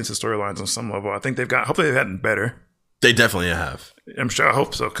can still get into storylines on some level. I think hopefully they've gotten better. They definitely have. I'm sure, I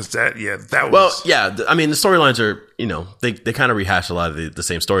hope so, because that was. Well, yeah, I mean, the storylines are, you know, they kind of rehash a lot of the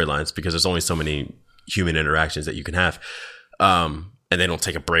same storylines because there's only so many human interactions that you can have. And they don't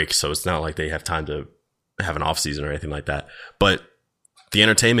take a break, so it's not like they have time to have an off season or anything like that. But the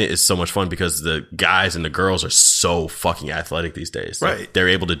entertainment is so much fun because the guys and the girls are so fucking athletic these days. Right. Like, they're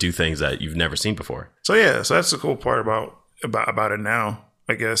able to do things that you've never seen before. So yeah, so that's the cool part about it now,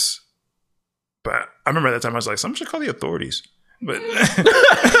 I guess. But I remember at that time I was like, someone should call the authorities. But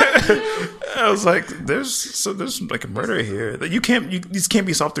I was like, there's like a murder here. Like, these can't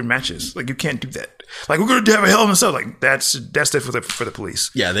be solved through matches. Like, you can't do that. Like, we're gonna have a Hell in a Cell. Like, that's definitely for the police.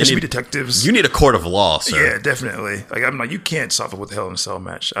 Yeah, they should be detectives. You need a court of law, sir. Yeah, definitely. Like, I'm like, you can't solve it with a Hell in a Cell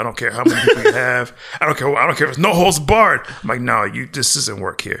match. I don't care how many people you have. I don't care if it's no holds barred. I'm like, no, this doesn't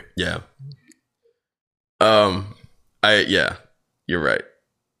work here. Yeah. You're right.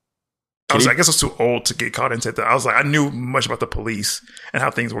 I guess I was too old to get caught into that. I was like, I knew much about the police and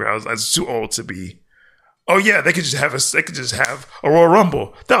how things work. I was too old to be. Oh yeah, they could just have a Royal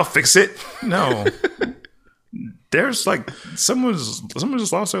Rumble. That'll fix it. No, there's like someone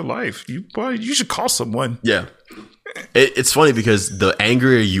just lost their life. You should call someone. Yeah. It's funny because the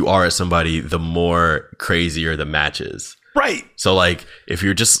angrier you are at somebody, the more crazier the match is. Right. So like, if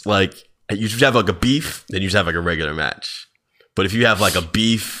you're just like, you should have like a beef, then you should have like a regular match. But if you have like a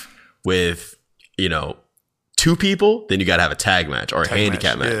beef with, 2 people, then you got to have a tag match or a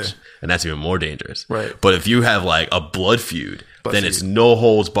handicap match. Yeah. And that's even more dangerous. Right. But if you have like a blood feud, then it's no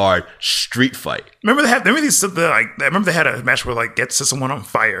holds barred street fight. Remember they had a match where like get someone on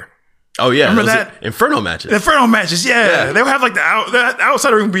fire. Oh yeah, remember that Inferno matches? Inferno matches, yeah. They would have like the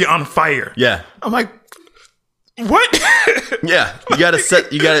outside ring be on fire. Yeah, I'm like, what? Yeah, you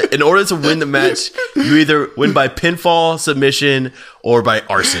gotta. In order to win the match, you either win by pinfall, submission, or by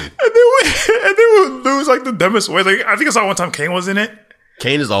arson. And they would lose like the dumbest way. Like I think I saw one time Kane was in it.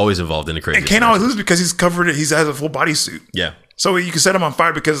 Kane is always involved in the crazy. And Kane always loses because he's covered. He has a full bodysuit. Yeah. So you can set him on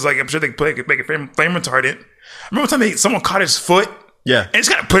fire because like I'm sure they can make it flame retardant. I remember one time someone caught his foot. Yeah. And just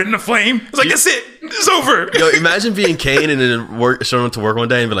got to put it in the flame. It's like, that's it. It's over. Yo, imagine being Kane and then showing up to work one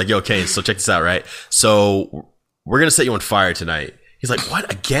day and be like, yo, Kane, so check this out, right? So we're going to set you on fire tonight. He's like,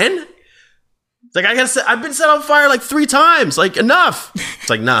 what? Again? It's like, I've been set on fire like 3 times. Like, enough.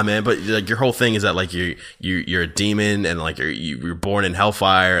 It's like, nah, man. But like your whole thing is that like you're a demon and like you're born in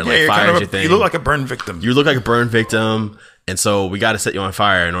hellfire and like fire is your thing. You look like a burn victim. You look like a burn victim. And so we got to set you on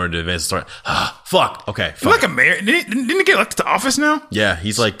fire in order to advance the story. Fuck. Okay. You're like a mayor. Didn't he get elected to office now? Yeah,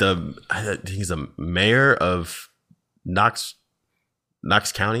 he's like he's a mayor of Knox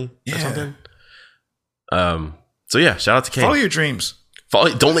County or something. So yeah, shout out to Kane. Follow your dreams.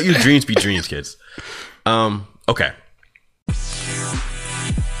 Don't let your dreams be dreams, kids. Okay.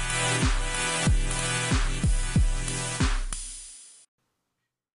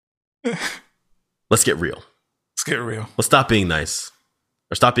 Let's get real. Let's get real. Let's stop being nice.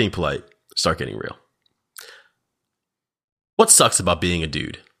 Or stop being polite. Start getting real. What sucks about being a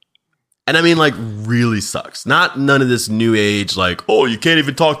dude? And I mean like really sucks. Not none of this new age like, oh, you can't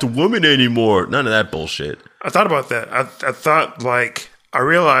even talk to women anymore. None of that bullshit. I thought about that. I thought like I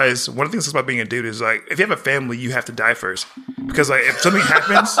realized one of the things about being a dude is like if you have a family, you have to die first. Because like if something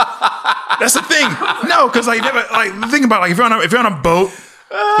happens, that's the thing. No, because like think about like if you're on a boat,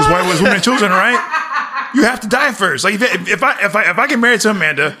 there's women and children, right? You have to die first. Like if I get married to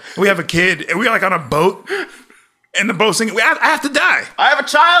Amanda, and we have a kid, and we're like on a boat, and the boat's sinking, I have to die. I have a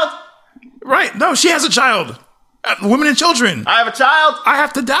child. Right? No, she has a child. Women and children. I have a child. I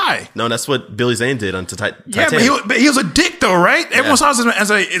have to die. No, that's what Billy Zane did on Titanic. Yeah, but he was a dick though, right? Yeah. Everyone saw him as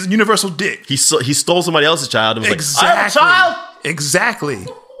a universal dick. He stole somebody else's child and was exactly. like, I have a child. Exactly.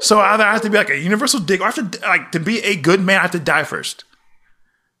 So either I have to be like a universal dick, or I have to like to be a good man. I have to die first.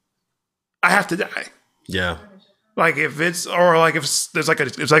 I have to die. Yeah. Like if there's like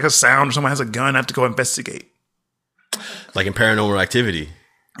a sound or someone has a gun, I have to go investigate. Like in Paranormal Activity.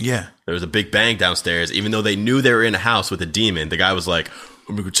 Yeah. There was a big bang downstairs. Even though they knew they were in a house with a demon, the guy was like,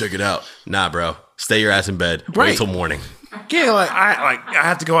 I'm gonna go check it out. Nah, bro. Stay your ass in bed. Right. Wait until morning. Yeah, I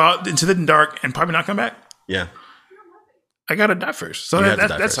have to go out into the dark and probably not come back. Yeah. I gotta die first. So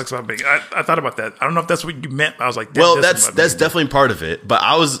that sucks about being. I thought about that. I don't know if that's what you meant. I was like, well, that's definitely part of it. But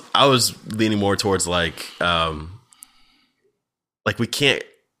I was leaning more towards like we can't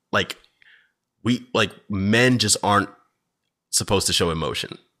men just aren't supposed to show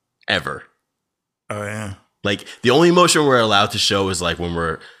emotion ever. Oh yeah. Like the only emotion we're allowed to show is like when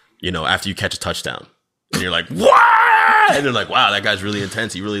we're after you catch a touchdown and you're like what, and they're like wow that guy's really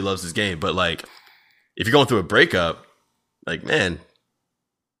intense. He really loves his game. But like if you're going through a breakup. Like, man,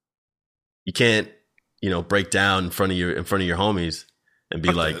 you can't, break down in front of your homies and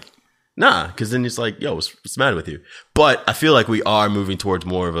be like, nah, because then it's like, yo, what's the matter with you? But I feel like we are moving towards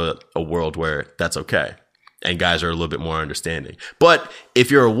more of a world where that's okay. And guys are a little bit more understanding. But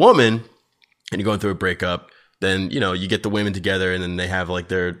if you're a woman and you're going through a breakup, then, you get the women together and then they have like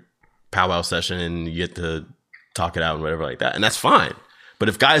their powwow session and you get to talk it out and whatever like that. And that's fine. But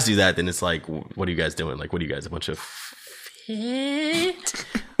if guys do that, then it's like, what are you guys doing? Like, what are you guys, a bunch of... What's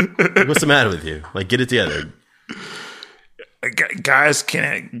the matter with you? Like, get it together. Guys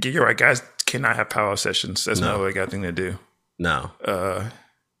can't. You're right. Guys cannot have power sessions. That's not a good thing to do. No.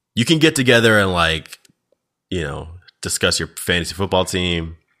 You can get together and like, discuss your fantasy football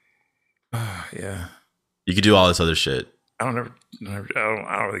team. Yeah. You could do all this other shit. I don't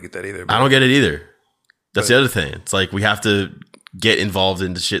really get that either. I don't get it either. That's the other thing. It's like we have to get involved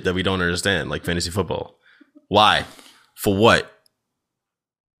in the shit that we don't understand, like fantasy football. Why? For what?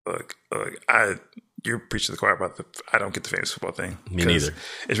 look, you're preaching to the choir about I don't get the famous football thing. Me neither.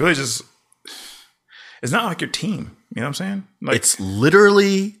 It's really just, it's not like your team. You know what I'm saying? Like, it's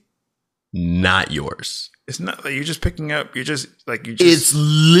literally not yours. It's not like you're just picking up. It's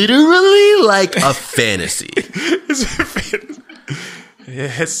literally like a fantasy.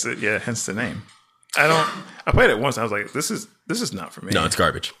 Hence the name. I played it once. And I was like, this is not for me. No, it's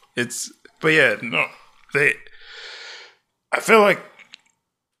garbage. I feel like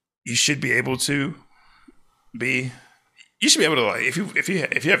you should be able to like, if you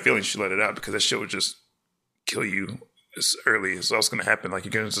have feelings, you should let it out, because that shit would just kill you as early as what's going to happen. Like,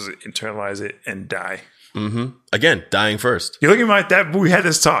 you're going to just internalize it and die. Mm-hmm. Again, dying first. You're looking like that. We had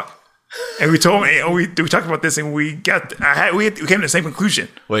this talk, and we told him, we talked about this, and we came to the same conclusion.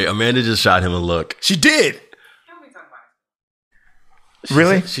 Wait, Amanda just shot him a look. She did.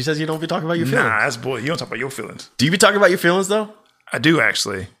 Really? She says you don't be talking about your feelings. Nah, that's bull. You don't talk about your feelings. Do you be talking about your feelings though? I do,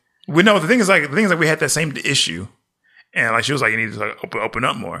 actually. The thing is we had that same issue, and like she was like, you need to like open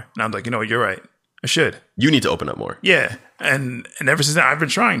up more, and I'm like, you're right. I should. You need to open up more. Yeah, and ever since then, I've been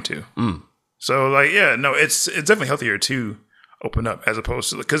trying to. So like, yeah, no, it's definitely healthier to open up, as opposed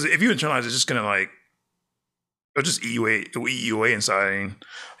to, because if you internalize, it's just gonna like, it'll just eat you away inside, and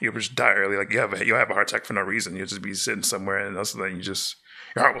you'll just die early. Like you'll have a heart attack for no reason. You'll just be sitting somewhere, and also then your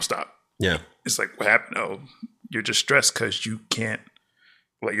heart will stop. Yeah, it's like, what happened? Oh, you're just stressed because you can't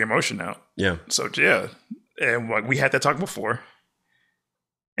let your emotion out. Yeah. So yeah, and like we had that talk before.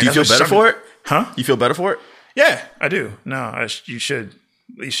 Do you feel better for it? Huh? You feel better for it? Yeah, I do. No, you should.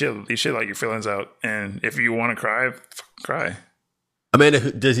 You should let your feelings out, and if you want to cry, cry. Amanda,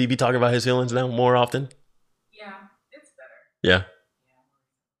 does he be talking about his feelings now more often? Yeah, it's better. Yeah.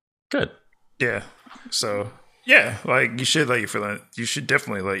 Good. Yeah. So yeah, like you should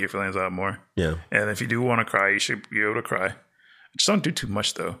definitely let your feelings out more. Yeah. And if you do want to cry, you should be able to cry. Just don't do too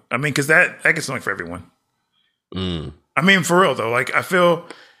much though. I mean, because that gets annoying for everyone. I mean, for real though, like I feel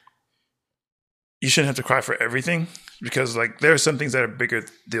you shouldn't have to cry for everything, because like there are some things that are bigger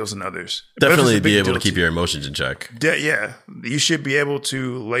deals than others. Definitely be able to keep your emotions in check. Yeah, you should be able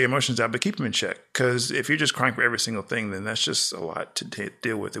to lay your emotions out, but keep them in check. Because if you're just crying for every single thing, then that's just a lot to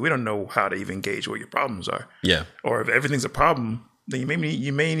deal with. We don't know how to even gauge what your problems are. Yeah. Or if everything's a problem, then you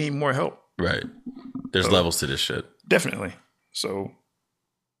may need more help. Right. There's levels to this shit. Definitely. So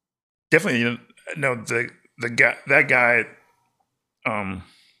definitely, that guy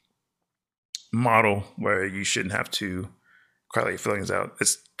model where you shouldn't have to cry your feelings out,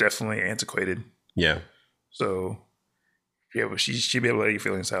 it's definitely antiquated. Yeah. So yeah, but she should be able to let your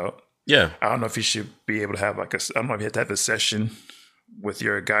feelings out. Yeah. I don't know if you should be able to have I don't know if you have to have a session with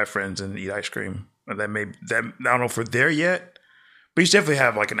your guy friends and eat ice cream. And I don't know if we're there yet, but you should definitely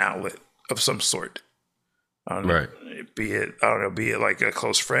have like an outlet of some sort. Right. Be it like a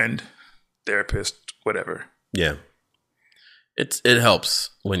close friend, therapist, whatever. Yeah. It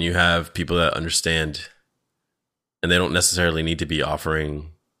helps when you have people that understand, and they don't necessarily need to be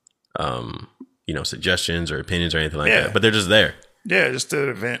offering, suggestions or opinions or anything like that, but they're just there. Yeah, just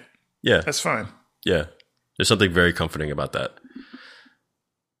to vent. Yeah. That's fine. Yeah. There's something very comforting about that.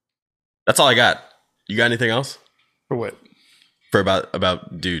 That's all I got. You got anything else? For what? For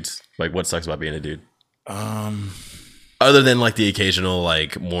about dudes. Like, what sucks about being a dude? Other than like the occasional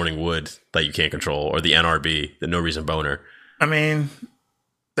like morning wood that you can't control, or the NRB, the no reason boner. I mean,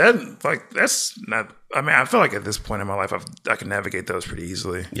 that's not. I mean, I feel like at this point in my life, I can navigate those pretty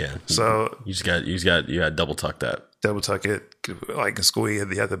easily. Yeah. So you had double tuck that. Double tuck it. Like in school, you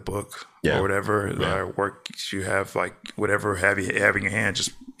had the book or whatever. Yeah. Or work, you have like whatever have in your hand, just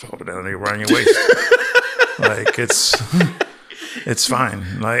hold it down around your waist. Like it's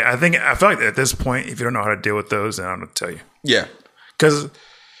fine. Like I feel like at this point, if you don't know how to deal with those, then I'm gonna tell you. Yeah. Because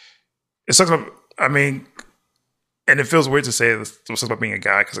it sucks about. I mean. And it feels weird to say this about being a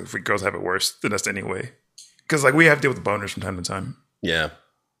guy, because if girls have it worse than us anyway. Because like we have to deal with boners from time to time. Yeah.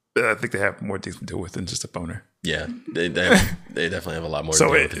 But I think they have more things to deal with than just a boner. Yeah. They definitely have a lot more to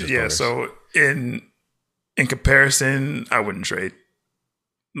deal with than just boners. So in comparison, I wouldn't trade.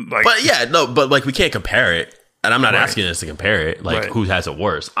 But like we can't compare it. And I'm not asking us to compare it. Like who has it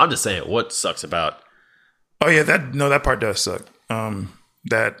worse. I'm just saying what sucks about. Oh yeah, that part does suck.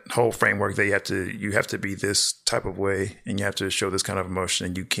 That whole framework that you have to be this type of way, and you have to show this kind of emotion,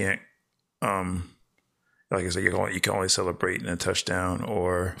 and you can't, like I said, you can only celebrate in a touchdown,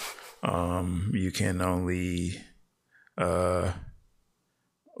 or you can only,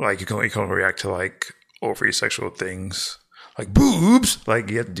 like you can only react to like overly sexual things, like boobs. Like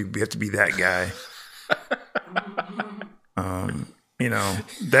you have to be that guy.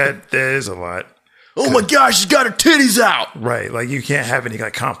 That is a lot. Oh my gosh, she's got her titties out. Right. Like you can't have any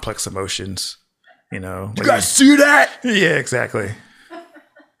like complex emotions, you know. You Like, guys see that? yeah, exactly.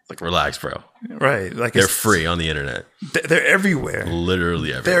 Like, relax, bro. Right. Like They're it's free on the internet. They're everywhere.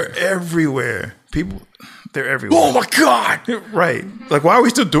 Literally everywhere. They're everywhere. People, they're everywhere. Oh my God. Right. Like, why are we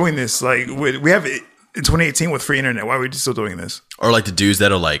still doing this? Like, we have it in 2018 with free internet. Why are we still doing this? Or like the dudes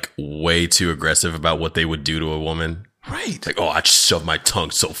that are like way too aggressive about what they would do to a woman. Right. Like, oh, I just shoved my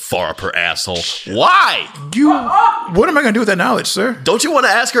tongue so far up her asshole. Why? What am I going to do with that knowledge, sir? Don't you want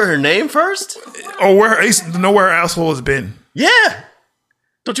to ask her know first? Or where, at least know where her asshole has been. Yeah.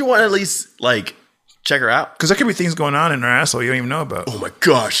 Don't you want to at least like check her out? Because there could be things going on in her asshole you don't even know about. Oh my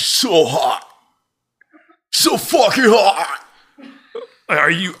gosh, she's so hot. So fucking hot.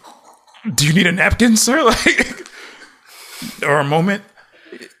 Like, do you need a napkin, sir? Like, or a moment?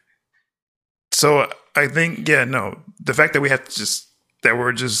 So I think, yeah, no. The fact that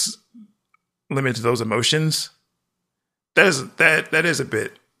we're just limited to those emotions, that is a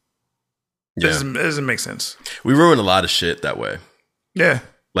bit. Yeah. That doesn't make sense. We ruin a lot of shit that way. Yeah.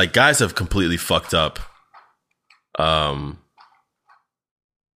 Like, guys have completely fucked up.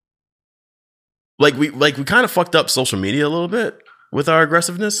 Like we kind of fucked up social media a little bit with our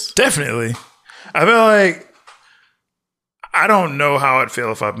aggressiveness. Definitely. I feel like I don't know how I'd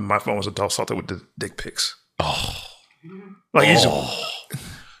feel if my phone was assaulted with the dick pics. Oh. Like,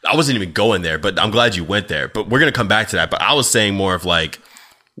 I wasn't even going there, but I'm glad you went there. But we're gonna come back to that. But I was saying more of like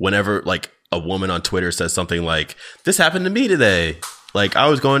whenever like a woman on Twitter says something like, "This happened to me today." Like, I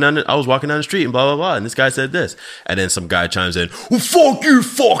was walking down the street and blah, blah, blah. And this guy said this. And then some guy chimes in, "Well, fuck you,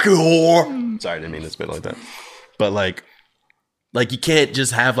 fucking whore." Sorry, I didn't mean to spit like that. But like you can't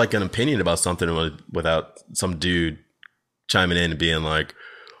just have like an opinion about something without some dude chiming in and being like,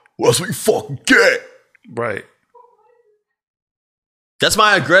 "Well, that's what you fucking get." right. That's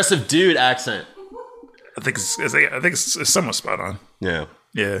my aggressive dude accent. I think it's somewhat spot on. Yeah.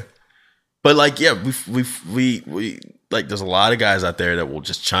 Yeah. But like, yeah, we like, there's a lot of guys out there that will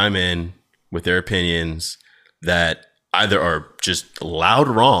just chime in with their opinions that either are just loud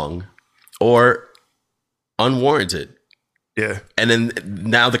wrong or unwarranted. Yeah. And then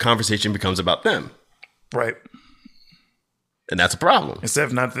now the conversation becomes about them. Right. And that's a problem. Instead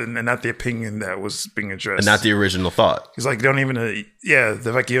of not the opinion that was being addressed. And not the original thought. It's like, don't even,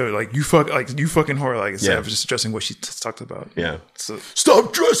 the fact you fucking whore, like, instead of just addressing what she talked about. Yeah. So,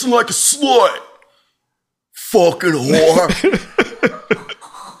 stop dressing like a slut. Fucking whore.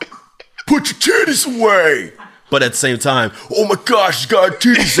 Put your titties away. But at the same time, oh my gosh, she's got her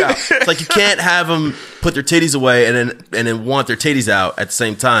titties out. It's like, you can't have them put their titties away and then want their titties out at the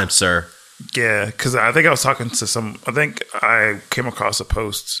same time, sir. yeah, because I think I was talking to I think I came across a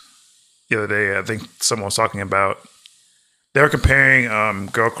post the other day. I think someone was talking about, they were comparing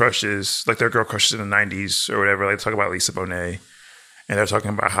girl crushes, like their girl crushes in the 90s or whatever. Like, talk about Lisa Bonet. And they're talking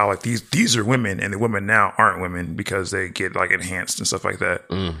about how like these are women, and the women now aren't women because they get like enhanced and stuff like that.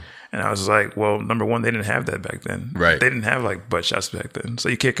 And I was like, well, number one, they didn't have that back then. Right. They didn't have like butt shots back then. So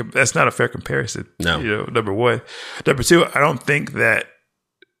you can't, that's not a fair comparison. No. You know, number one. Number two, I don't think that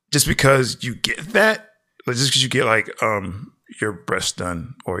just because you get that, like just because you get like your breast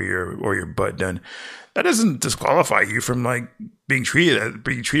done or your butt done, that doesn't disqualify you from like being treated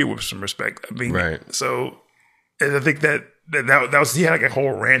with some respect. I mean, Right. So, and I think that was, he had like a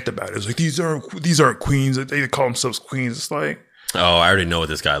whole rant about it. It was like, these aren't queens. They call themselves queens. It's like, Oh, I already know what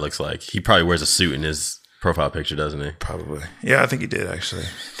this guy looks like. He probably wears a suit in his profile picture, doesn't he? probably, yeah, I think he did actually.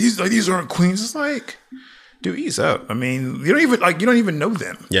 These aren't queens. It's like, dude, ease up. I mean, you don't even know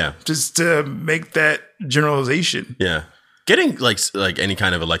them. Yeah. Just to make that generalization. Yeah. Getting like any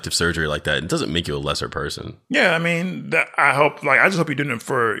kind of elective surgery like that, it doesn't make you a lesser person. Yeah, I mean, I just hope you're doing it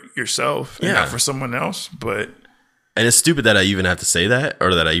for yourself and Yeah. not for someone else. But And it's stupid that I even have to say that,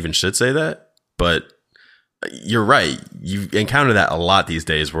 or that I even should say that. But you're right. You encounter that a lot these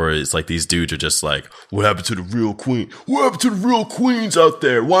days, where it's like these dudes are just like, "What happened to the real queen? What happened to the real queens out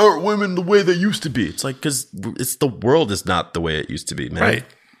there? Why aren't women the way they used to be?" It's like, because the world is not the way it used to be, man. right,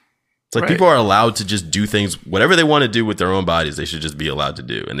 It's like, Right. people are allowed to just do things, whatever they want to do with their own bodies. They should just be allowed to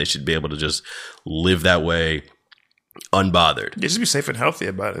do, and they should be able to just live that way, unbothered. just be safe and healthy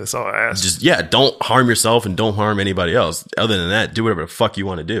about it. That's all I ask. Just, yeah, don't harm yourself and don't harm anybody else. Other than that, do whatever the fuck you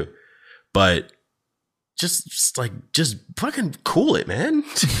want to do. But just fucking cool it, man.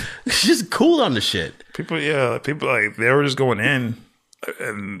 Just cool on the shit. People like, they were just going in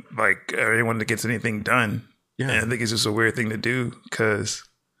and like anyone that gets anything done. Yeah. And I think it's just a weird thing to do because,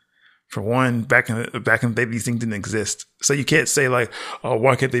 for one, back in the day, these things didn't exist. So you can't say like, "Oh,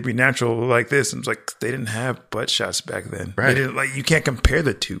 why can't they be natural like this?" And it's like, they didn't have butt shots back then. Right. They didn't, like, you can't compare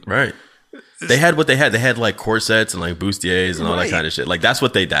the two. Right. They had what they had. They had like corsets and like bustiers and all that Right. kind of shit. Like that's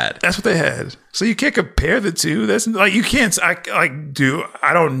what they had. That's what they had. So you can't compare the two. That's like you can't.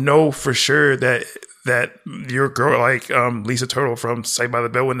 I don't know for sure that your girl like Lisa Turtle from Saved by the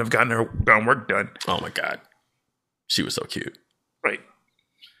Bell wouldn't have gotten work done. Oh my god, she was so cute. Right.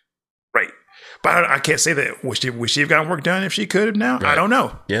 But I can't say that. Would she have gotten work done if she could have now? I Right. don't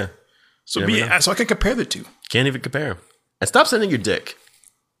know. Yeah, So You never know. so I can compare the two. can't even compare. And stop sending your dick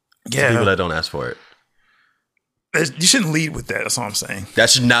to people Yeah. that don't ask for it. You shouldn't lead with that. That's all I'm saying.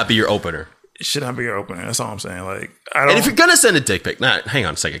 That should not be your opener. It should not be your opener. That's all I'm saying. Like I don't. And if you're gonna send a dick pic, hang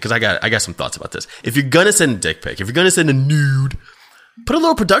on a second, because I got some thoughts about this. If you're gonna send a dick pic, if you're gonna send a nude, put a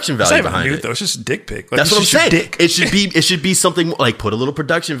little production it's value not even behind nude it. though. It's just a dick pic. Like, That's it's what I'm just your saying. Dick. It should be something like put a little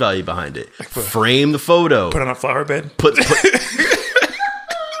production value behind it. Frame the photo. Put on a flower bed. Put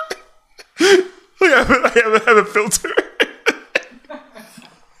I have a filter.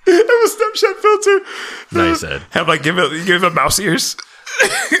 I have a Snapchat filter. Nice, Ed. Have like give it mouse ears.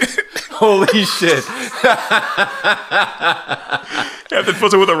 Holy shit. Have the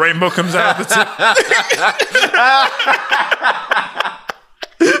filter with a rainbow comes out of the tip.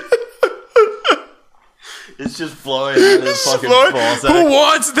 It's just flowing out of the fucking Lord, ball sack. who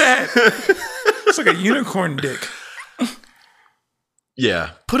wants that? It's like a unicorn dick.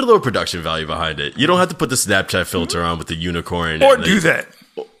 Yeah. Put a little production value behind it. You don't have to put the Snapchat filter on with the unicorn. Or and do the- that.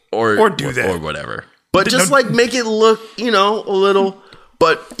 Or do that. Or whatever. But No- just like make it look, a little.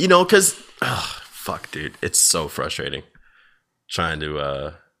 But, because, fuck, dude. It's so frustrating trying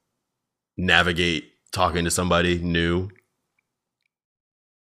to navigate talking to somebody new.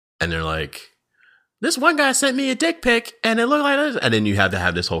 And they're like, this one guy sent me a dick pic and it looked like this. And then you have to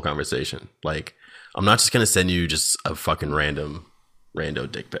have this whole conversation. Like, I'm not just going to send you just a fucking rando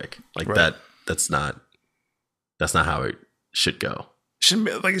dick pic. Like Right. that's not how it should go. It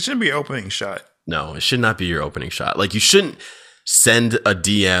shouldn't be an opening shot. No, it should not be your opening shot. Like, you shouldn't send a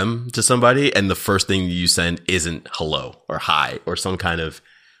DM to somebody and the first thing you send isn't hello or hi or some kind of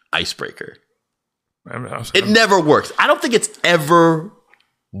icebreaker. It never works. I don't think it's ever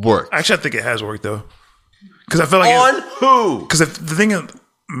worked. Actually, I think it has worked though, because I feel like On who? because the thing is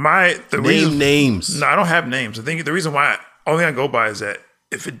Name reason, names. No, I don't have names. The reason why only I go by is that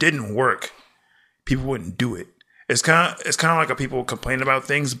if it didn't work, people wouldn't do it. It's kind of like a people complain about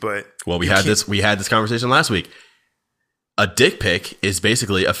things, but Well, we had this conversation last week. A dick pic is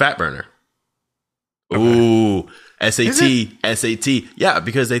basically a fat burner. Ooh, SAT. Yeah,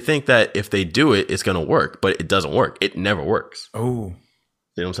 because they think that if they do it, it's going to work, but it doesn't work. It never works. Oh,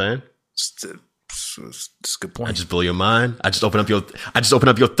 You know what I'm saying? it's a good point. I just blew your mind. I just open up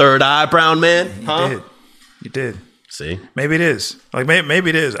your third eye, brown man. You did. See? Maybe it is. Like maybe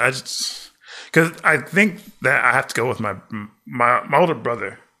it is. I just because I think that I have to go with my older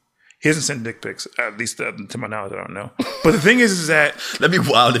brother. He hasn't sent dick pics, at least to my knowledge. I don't know. But the thing is that That'd be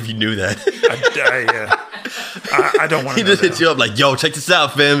wild if you knew that. I don't want He to know just hit that. you up like, yo, check this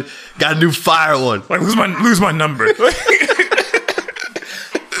out, fam. Got a new fire one. Like lose my number.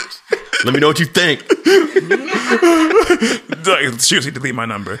 Let me know what you think. Like, seriously, delete my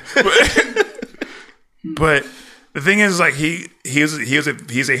number. But the thing is, like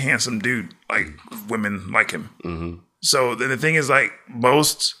he's a handsome dude. Like women like him. Mm-hmm. So the thing is, like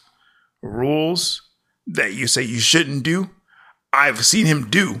most how you say you shouldn't do, I've seen him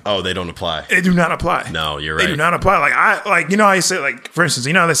do. Oh, they don't apply. They do not apply. No, you're They right. do not apply. Like how you say, like, for instance,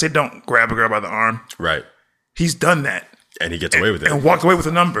 how they say don't grab a girl by the arm. Right. He's done that And he gets away with it. and walked away with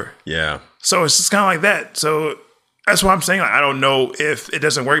a number. Yeah. So it's just kind of like that. So that's what I'm saying. Like, I don't know if it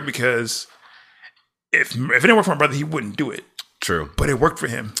doesn't work because if it didn't work for my brother, he wouldn't do it. True. But it worked for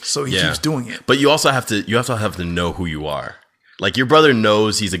him, so he Yeah. keeps doing it. But you also have to know who you are. Like, your brother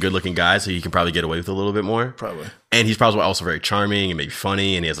knows he's a good looking guy, so he can probably get away with it a little bit more. Probably. And he's probably also very charming and maybe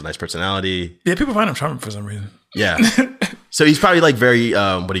funny, and he has a nice personality. Yeah, people find him charming for some reason. Yeah. So he's probably like very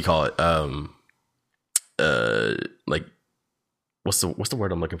what do you call it? Like what's the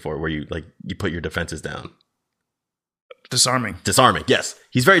word I'm looking for? Where you put your defenses down. Disarming. Disarming. Yes.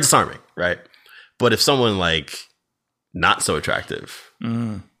 He's very disarming, right? But if someone like not so attractive,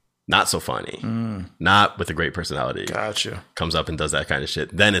 not so funny, not with a great personality, Gotcha. comes up and does that kind of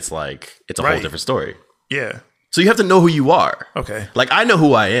shit, then it's like it's a whole Right. different story. Yeah. So you have to know who you are. Okay. Like, I know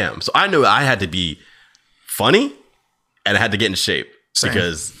who I am. So I knew I had to be funny and I had to get in shape. Same.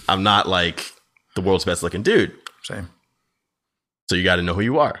 Because I'm not like the world's best looking dude. Same. So you got to know who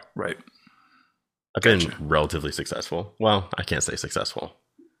you are. Right. I've been relatively successful. Well, I can't say successful.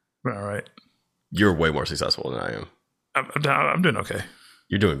 All right. You're way more successful than I am. I'm doing okay.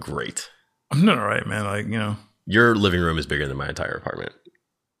 You're doing great. I'm doing all right, man. Like, Your living room is bigger than my entire apartment.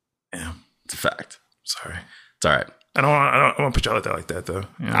 yeah. It's a fact. Sorry. It's all right. I don't want to put y'all out there like that, though.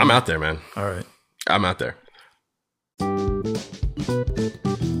 You know? I'm out there, man. All right. I'm out there.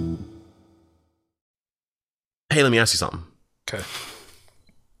 Hey, let me ask you something. Okay.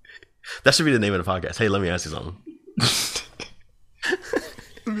 That should be the name of the podcast. Hey, let me ask you something.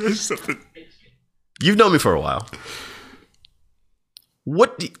 You've known me for a while.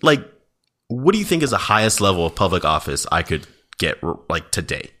 What do you think is the highest level of public office I could get like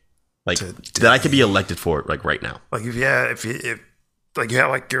today? Like that I could be elected for like right now? Like if you had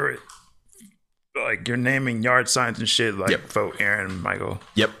like your naming yard signs and shit, like vote Aaron and Michael.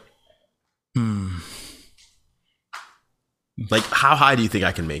 Yep. Like how high do you think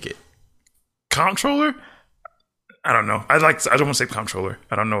I can make it? Comptroller? I don't know. I don't want to say comptroller.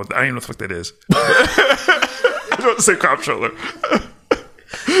 I don't know. I don't even know what the fuck that is. I don't want to say comptroller.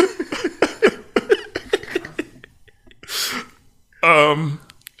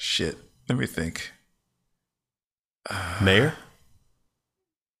 Shit. Let me think. Mayor?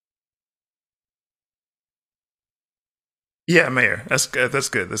 Yeah, mayor. That's good. That's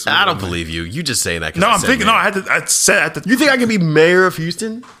good. I don't believe you. You just saying that. No, I'm thinking. Mayor. No, I said. You think I can be mayor of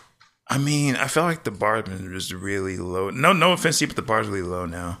Houston? I mean, I feel like the bar's been just really low. No offense to you, but the bar's really low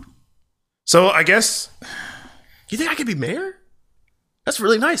now. So I guess. You think I can be mayor? That's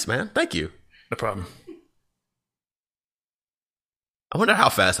really nice, man. Thank you. No problem. I wonder how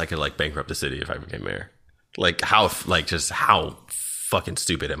fast I could like bankrupt the city if I became mayor. Like how fucking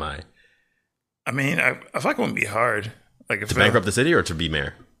stupid am I? I mean, I feel like it wouldn't be hard. Like To bankrupt the city or to be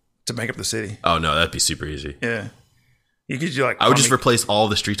mayor? To bankrupt the city. Oh no, that'd be super easy. Yeah. You could do like I would just replace all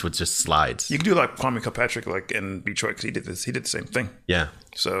the streets with just slides. You could do like Kwame Kilpatrick, like in Detroit, because he did this. He did the same thing. Yeah.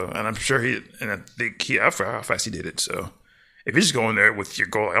 So, and I'm sure I think I forgot how fast he did it. So, if you just go in there with your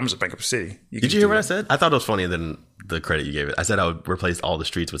goal, like, I'm just bankrupt the city. Did you hear what I said? I thought it was funnier than the credit you gave it. I said I would replace all the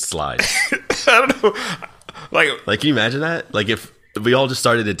streets with slides. I don't know. Like, can you imagine that? Like, if we all just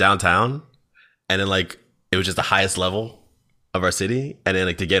started at downtown, and then like it was just the highest level of our city, and then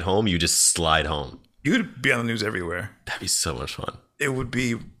like to get home, you just slide home. You would be on the news everywhere. That'd be so much fun. It would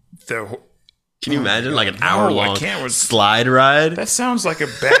be the. Can you imagine like an hour-long I slide ride? That sounds like a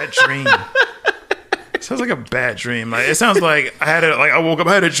bad dream. It sounds like a bad dream. Like it sounds like I woke up,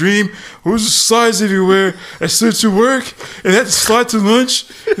 I had a dream. There was slides everywhere. I slid to work and had to slide to lunch,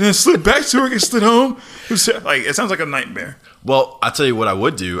 and then slid back to work and slid home. It sounds like a nightmare. Well, I'll tell you what I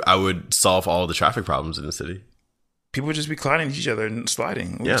would do. I would solve all the traffic problems in the city. People would just be colliding each other and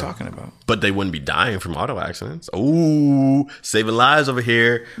sliding. What are you talking about? But they wouldn't be dying from auto accidents. Ooh, saving lives over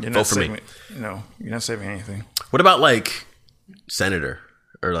here. Vote for me. No, you're not saving anything. What about like senator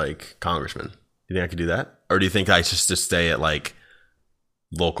or like congressman? You think I could do that? Or do you think I just stay at like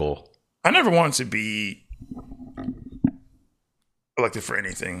local? I never wanted to be elected for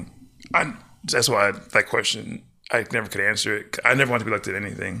anything. That's why that question, I never could answer it. I never wanted to be elected to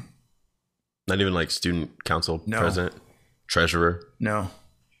anything. Not even like student council president, treasurer? No.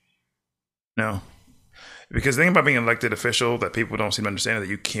 Because the thing about being an elected official that people don't seem to understand is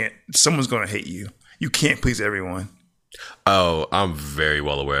that someone's going to hate you. You can't please everyone. Oh, I'm very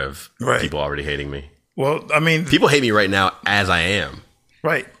well aware of people already hating me. Well, I mean, people hate me right now as I am.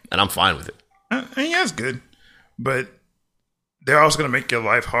 Right. And I'm fine with it. I mean, that's good. But they're also going to make your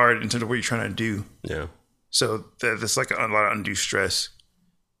life hard in terms of what you're trying to do. Yeah. So there's like a lot of undue stress.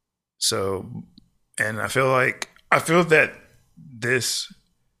 So, and I feel that this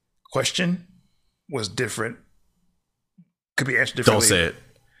question was different. Could be answered differently. Don't say it.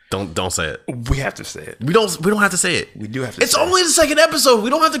 Don't say it. We have to say it. We don't have to say it. We do have to. It's only the second episode.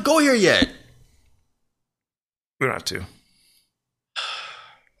 We don't have to go here yet. We don't have to.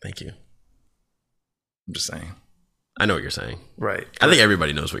 Thank you. I'm just saying. I know what you're saying. Right. I think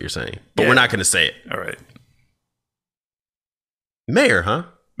everybody knows what you're saying, but we're not going to say it. All right. Mayor, huh?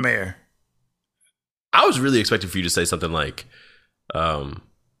 Mayor. I was really expecting for you to say something like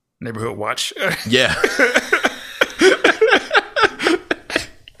Neighborhood Watch. Yeah.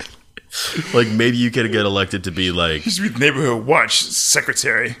 Like maybe you could get elected to be like just be Neighborhood Watch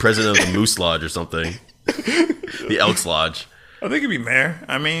secretary, president of the Moose Lodge or something. The Elks Lodge. I think it'd be mayor.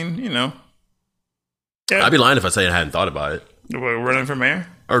 I mean, yeah. I'd be lying if I say I hadn't thought about it. Running for mayor?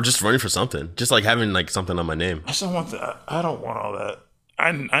 Or just running for something. Just like having like something on my name. I just don't want that. I don't want all that.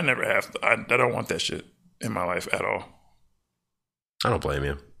 I never have. I don't want that shit in my life at all. I don't blame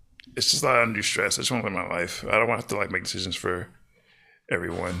you. It's just a lot of undue stress. I just want to live my life. I don't want to have to like make decisions for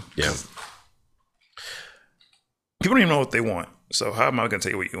everyone. Yeah. People don't even know what they want. So how am I going to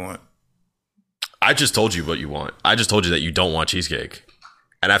tell you what you want? I just told you what you want. I just told you that you don't want cheesecake.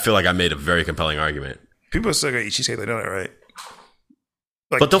 And I feel like I made a very compelling argument. People are still going to eat cheesecake. They know that, right?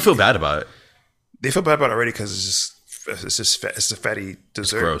 Like, but they'll feel bad about it. They feel bad about it already because it's a fatty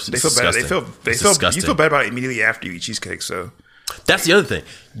dessert. gross. They It's feel bad. disgusting. They It's feel disgusting. you feel bad about it immediately after you eat cheesecake. So That's the other thing.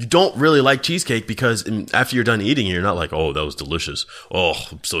 You don't really like cheesecake because after you're done eating, you're not like, oh, that was delicious. Oh,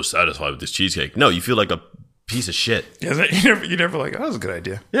 I'm so satisfied with this cheesecake. No, you feel like a piece of shit. you never like, oh, that was a good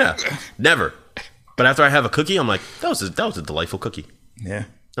idea. Yeah, never. But after I have a cookie, I'm like, that was a delightful cookie. Yeah,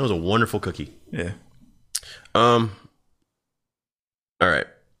 That was a wonderful cookie. yeah. All right.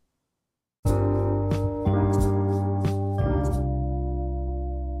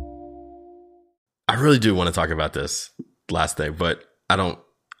 I really do want to talk about this last thing, but I'm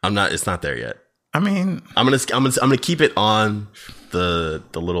not. It's not there yet. I mean, I'm gonna keep it on the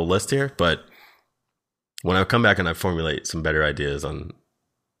little list here, but when I come back and I formulate some better ideas on,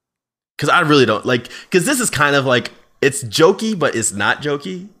 because I really don't like, because this is kind of like, it's jokey, but it's not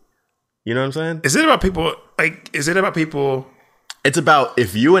jokey. You know what I'm saying? is it about people? Like, is it about people? It's about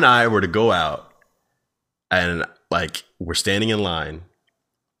if you and I were to go out and like we're standing in line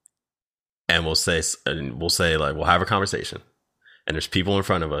and we'll say like, we'll have a conversation and there's people in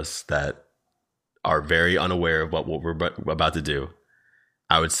front of us that are very unaware of what we're about to do.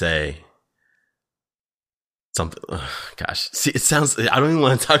 I would say something. Gosh, see, it sounds. I don't even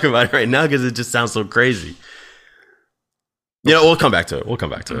want to talk about it right now because it just sounds so crazy. You know, we'll come back to it. We'll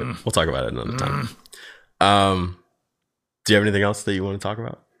talk about it another time. Do you have anything else that you want to talk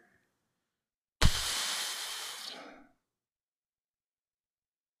about?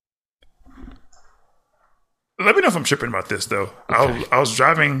 Let me know if I'm tripping about this though. Okay. I was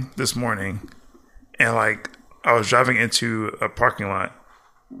driving this morning, and like I was driving into a parking lot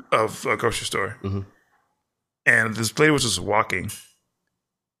of a grocery store, and this lady was just walking,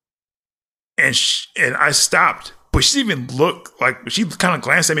 and I stopped, but she didn't even look like, she kind of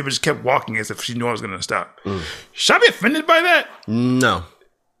glanced at me, but just kept walking as if she knew I was going to stop. Should I be offended by that? No,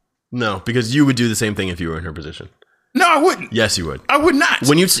 because you would do the same thing if you were in her position. No, I wouldn't. Yes, you would. I would not.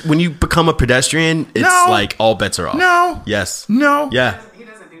 When you become a pedestrian, it's No. like all bets are off. No. Yes. No. Yeah. He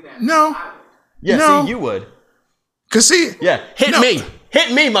doesn't do that. No. Yeah. No. See, you would. Cause see, Yeah. Hit No.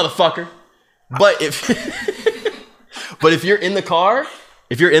 me, motherfucker. But if if you're in the car,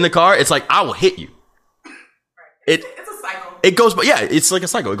 it's like I will hit you. It's a cycle. It goes, but yeah, it's like a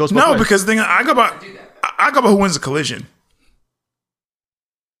cycle. It goes. both no, ways. because the thing I go about, I go about who wins the collision.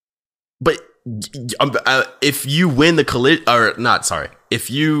 But if you win the collision, or not, sorry, if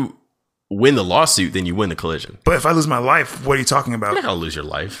you win the lawsuit, then you win the collision. But if I lose my life, what are you talking about? You're not gonna lose your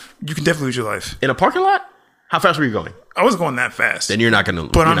life You can definitely lose your life. in a parking lot. How fast were you going? I wasn't going that fast. Then you're not gonna.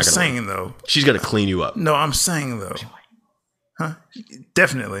 But you're I'm not gonna saying win. though. She's gonna clean you up. No, I'm saying though. Huh?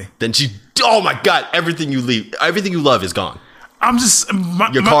 Definitely. Then she. Oh my god! Everything you love is gone. I'm just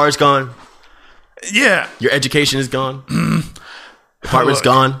Your car is gone. Yeah. Your education is gone. Apartment's Look.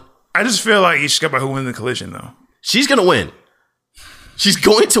 gone. I just feel like you should go by who wins the collision though. She's gonna win. She's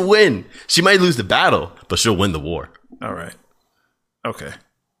going to win. She might lose the battle, but she'll win the war. All right. Okay.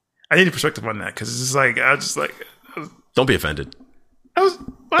 I need a perspective on that because it's just like Don't be offended. I was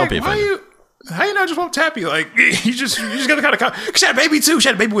like, Don't be offended. how you not just won't tap you? Like you just gotta kind of. She had a baby too. She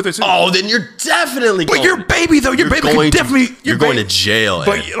had a baby with her too. Oh, then you're definitely. but your baby though, your baby going could definitely. You're going to jail.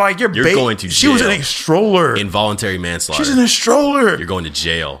 But Ed. like your you're baby, going to jail. She was in a stroller. Involuntary manslaughter. She's in a stroller. You're going to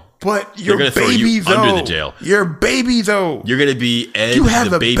jail. But your gonna throw baby you though, under the jail. Your baby though. You're gonna be Ed, You have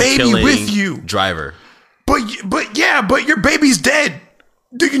the a baby baby killing with you. driver. But your baby's dead.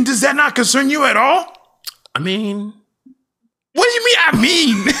 Does that not concern you at all? I mean, What do you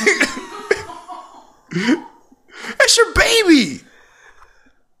mean? That's your baby.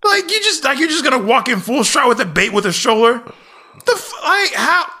 Like you're just gonna walk in full stride with a stroller. Like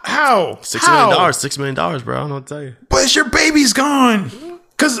how $6 million. $6 million, bro. I don't know what to tell you. But it's your baby's gone.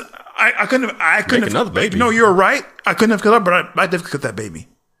 Cause I couldn't have another baby. No, you're right. I couldn't have killed her, but I definitely killed that baby.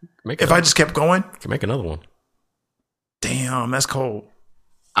 Make If another, I just kept going. can make another one. Damn, that's cold.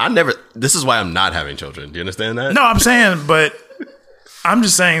 This is why I'm not having children. Do you understand that? No, I'm saying, but I'm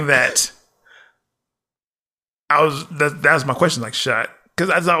just saying that that's my question, like shot. Because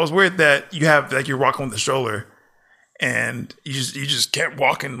I thought it was weird that you have like you're walking with the stroller and you just kept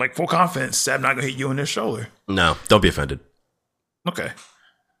walking like full confidence that I'm not gonna hit you in this stroller. No, don't be offended. Okay.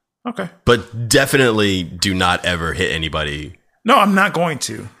 But definitely do not ever hit anybody. No, I'm not going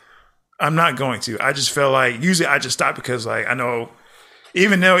to. I just feel like usually I just stop because like I know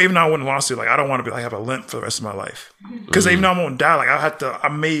even though I wouldn't lawsuit, like I don't want to be like have a limp for the rest of my life. Because even though I won't die, like I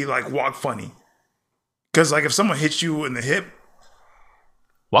may like walk funny. Because like if someone hits you in the hip,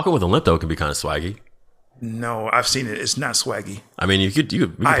 Walking with a limp though can be kind of swaggy. no, I've seen it. It's not swaggy. I mean, you could put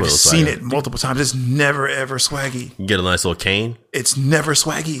a I've little seen swag it on. multiple times. It's never ever swaggy. You can get a nice little cane. It's never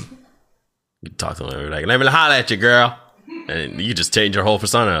swaggy. You talk to them like, let me holler at you, girl. And you just change your whole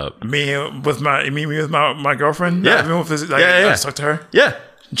persona up. Me with my girlfriend? Yeah. Even with this, like, Yeah. I just talk to her? Yeah.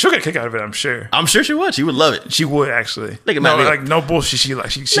 She'll get a kick out of it, I'm sure. I'm sure she would. She would love it. She would, actually. Look at my little- like, no bullshit. She Look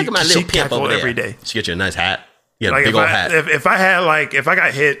at my little pimp cackled over there. every day. She get you a nice hat. You got Like, a big old hat. if I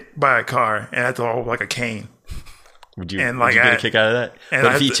got hit by a car and I had to hold like a cane, Would you, and, would like, you get I- a kick out of that? and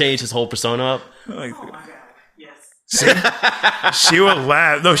But I if he have to- changed his whole persona up, like, Oh my god. Yes. she would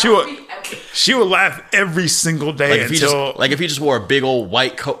laugh. No, she That would would. be epic. She would laugh every single day like if until if he just wore a big old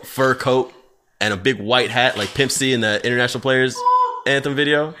white fur coat and a big white hat like Pimp C in the International Players Anthem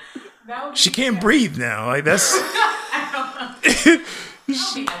video. That would be she can't breathe now. Like that's that would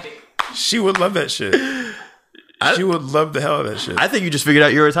be epic. she would love that shit. She would love the hell out of that shit. I think you just figured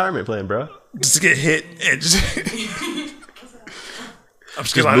out your retirement plan, bro. Just to get hit and just. I'm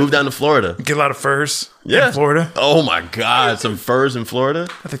just Just move down to Florida. Get a lot of furs. Yeah. In Florida. Oh my God, some furs in Florida.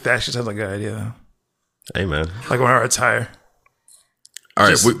 I think that actually sounds like a good idea. Hey man. Like when I retire. All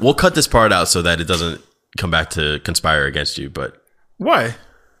right, Just- we'll cut this part out so that it doesn't come back to conspire against you. But Why?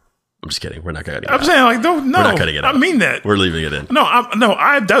 I'm just kidding. We're not cutting it I'm out. saying like no. We're not cutting it out. I mean that. We're leaving it in. No,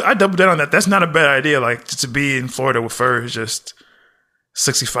 I double down on that. That's not a bad idea. Like to be in Florida with furs, just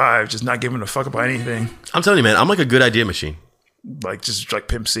 65, just not giving a fuck about anything. I'm telling you, man. I'm like a good idea machine. Like just like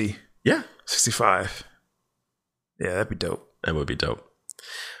Pimp C, Yeah, 65. Yeah, that'd be dope. that would be dope.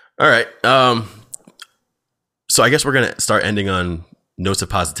 All right. So I guess we're gonna start ending on notes of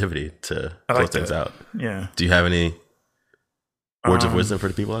positivity to I close like things that. out. Yeah. Do you have any words of wisdom for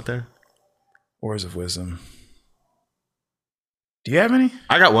the people out there? Words of wisdom. Do you have any?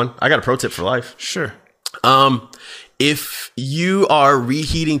 I got one. I got a pro tip for life. Sure. If you are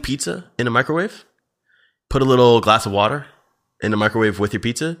reheating pizza in a microwave, put a little glass of water in the microwave with your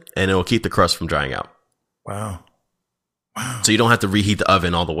pizza, and it will keep the crust from drying out. Wow. So you don't have to reheat the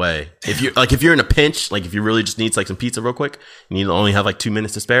oven all the way. If you're in a pinch, like if you really just need like some pizza real quick, and you only have like 2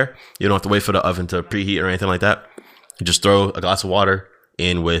 minutes to spare, you don't have to wait for the oven to preheat or anything like that. You just throw a glass of water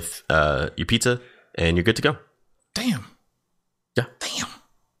in with your pizza, and you're good to go. Damn. Yeah. Damn.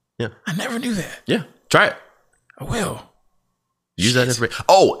 Yeah. I never knew that. Yeah, try it. I will. Use that information.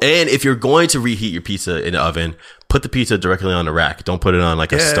 Oh, and if you're going to reheat your pizza in the oven, put the pizza directly on the rack. Don't put it on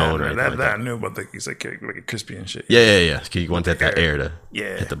like a stone or anything like that. I knew about it's like crispy and shit. Yeah. 'Cause you want that air to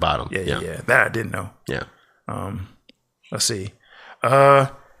Yeah. hit the bottom. Yeah. That I didn't know. Yeah. Let's see.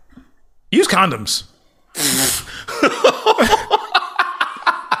 Use condoms.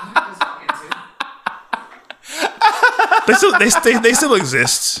 They still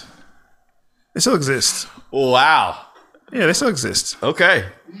exist. They still exist. Wow. Yeah, they still exist. Okay.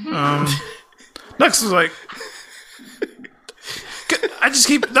 Next is like,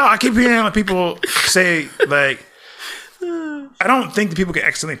 I keep hearing like people say like, I don't think that people get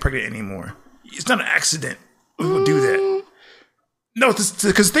accidentally pregnant anymore. It's not an accident. People do that. No, because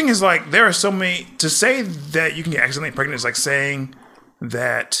the thing is like, there are so many, to say that you can get accidentally pregnant is like saying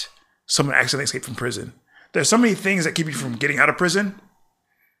that someone accidentally escaped from prison. There's so many things that keep you from getting out of prison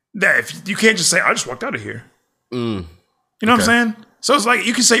that if you can't just say, I just walked out of here. You know what I'm saying? So it's like,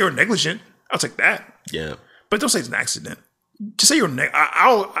 you can say you're negligent. I'll take that. Yeah. But don't say it's an accident. Just say you're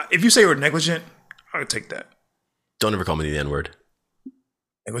if you say you're negligent, I'll take that. Don't ever call me the N-word.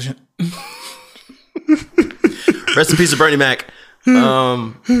 Negligent. Rest in peace to Bernie Mac.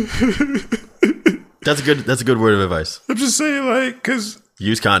 That's a good word of advice. I'm just saying, like, because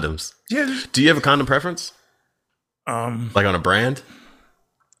Use condoms. yeah, Do you have a condom preference? Like on a brand?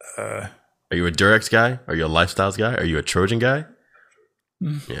 Are you a Durex guy? Are you a Lifestyles guy? Are you a Trojan guy?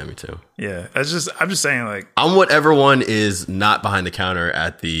 Yeah, me too. yeah. I'm just saying, like, I'm whatever one is not behind the counter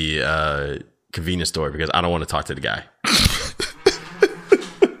at the convenience store because I don't want to talk to the guy.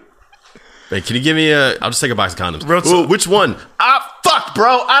 Hey, can you give me I'll just take a box of condoms. Real Ooh, which one? Fuck,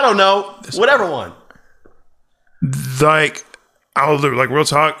 bro. I don't know. Whatever one. like I'll like real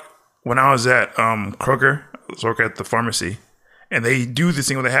talk. When I was at Kroger, I was working at the pharmacy, and they do this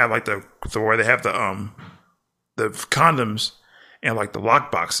thing where they have like the where they have the condoms and like the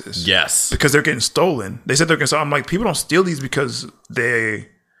lock boxes. Yes. Because they're getting stolen. They said they're getting stolen. I'm like, people don't steal these because they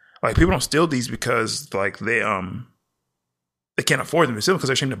can't afford them. They steal them because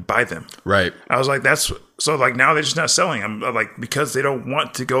they're ashamed to buy them. Right. I was like, that's so like now they're just not selling. I'm like, because they don't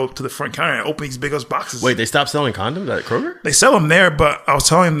want to go to the front counter and open these big ass boxes. Wait, they stopped selling condoms at Kroger? They sell them there, but I was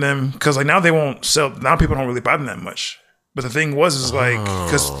telling them because like now they won't sell. Now people don't really buy them that much. But the thing was like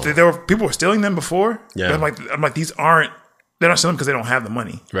because there were people were stealing them before. Yeah. But I'm like they're not selling because they don't have the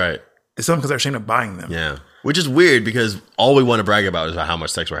money. Right. They sell them because they're ashamed of buying them. Yeah. Which is weird because all we want to brag about is how much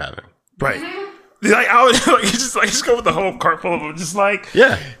sex we're having. Right. Like I would like just go with the whole cart full of them. Just like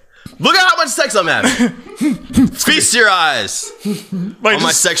Yeah. Look at how much sex I'm having. Feast your eyes Like, on my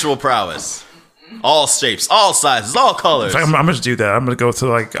just- sexual prowess. All shapes, all sizes, all colors. I'm gonna just do that. I'm gonna go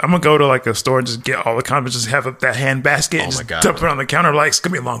to like a store and just get all the condoms, just have that hand basket, and Oh my just God. dump it on the counter. Like, it's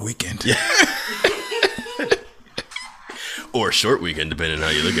gonna be a long weekend. Yeah. Or a short weekend, depending on how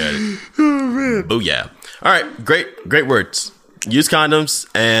you look at it. Oh yeah. All right, great words. Use condoms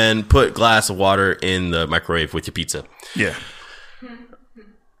and put a glass of water in the microwave with your pizza. Yeah.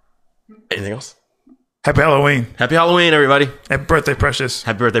 Anything else? Happy Halloween. Happy Halloween, everybody. Happy birthday, Precious.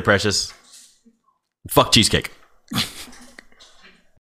 Happy birthday, Precious. Fuck cheesecake.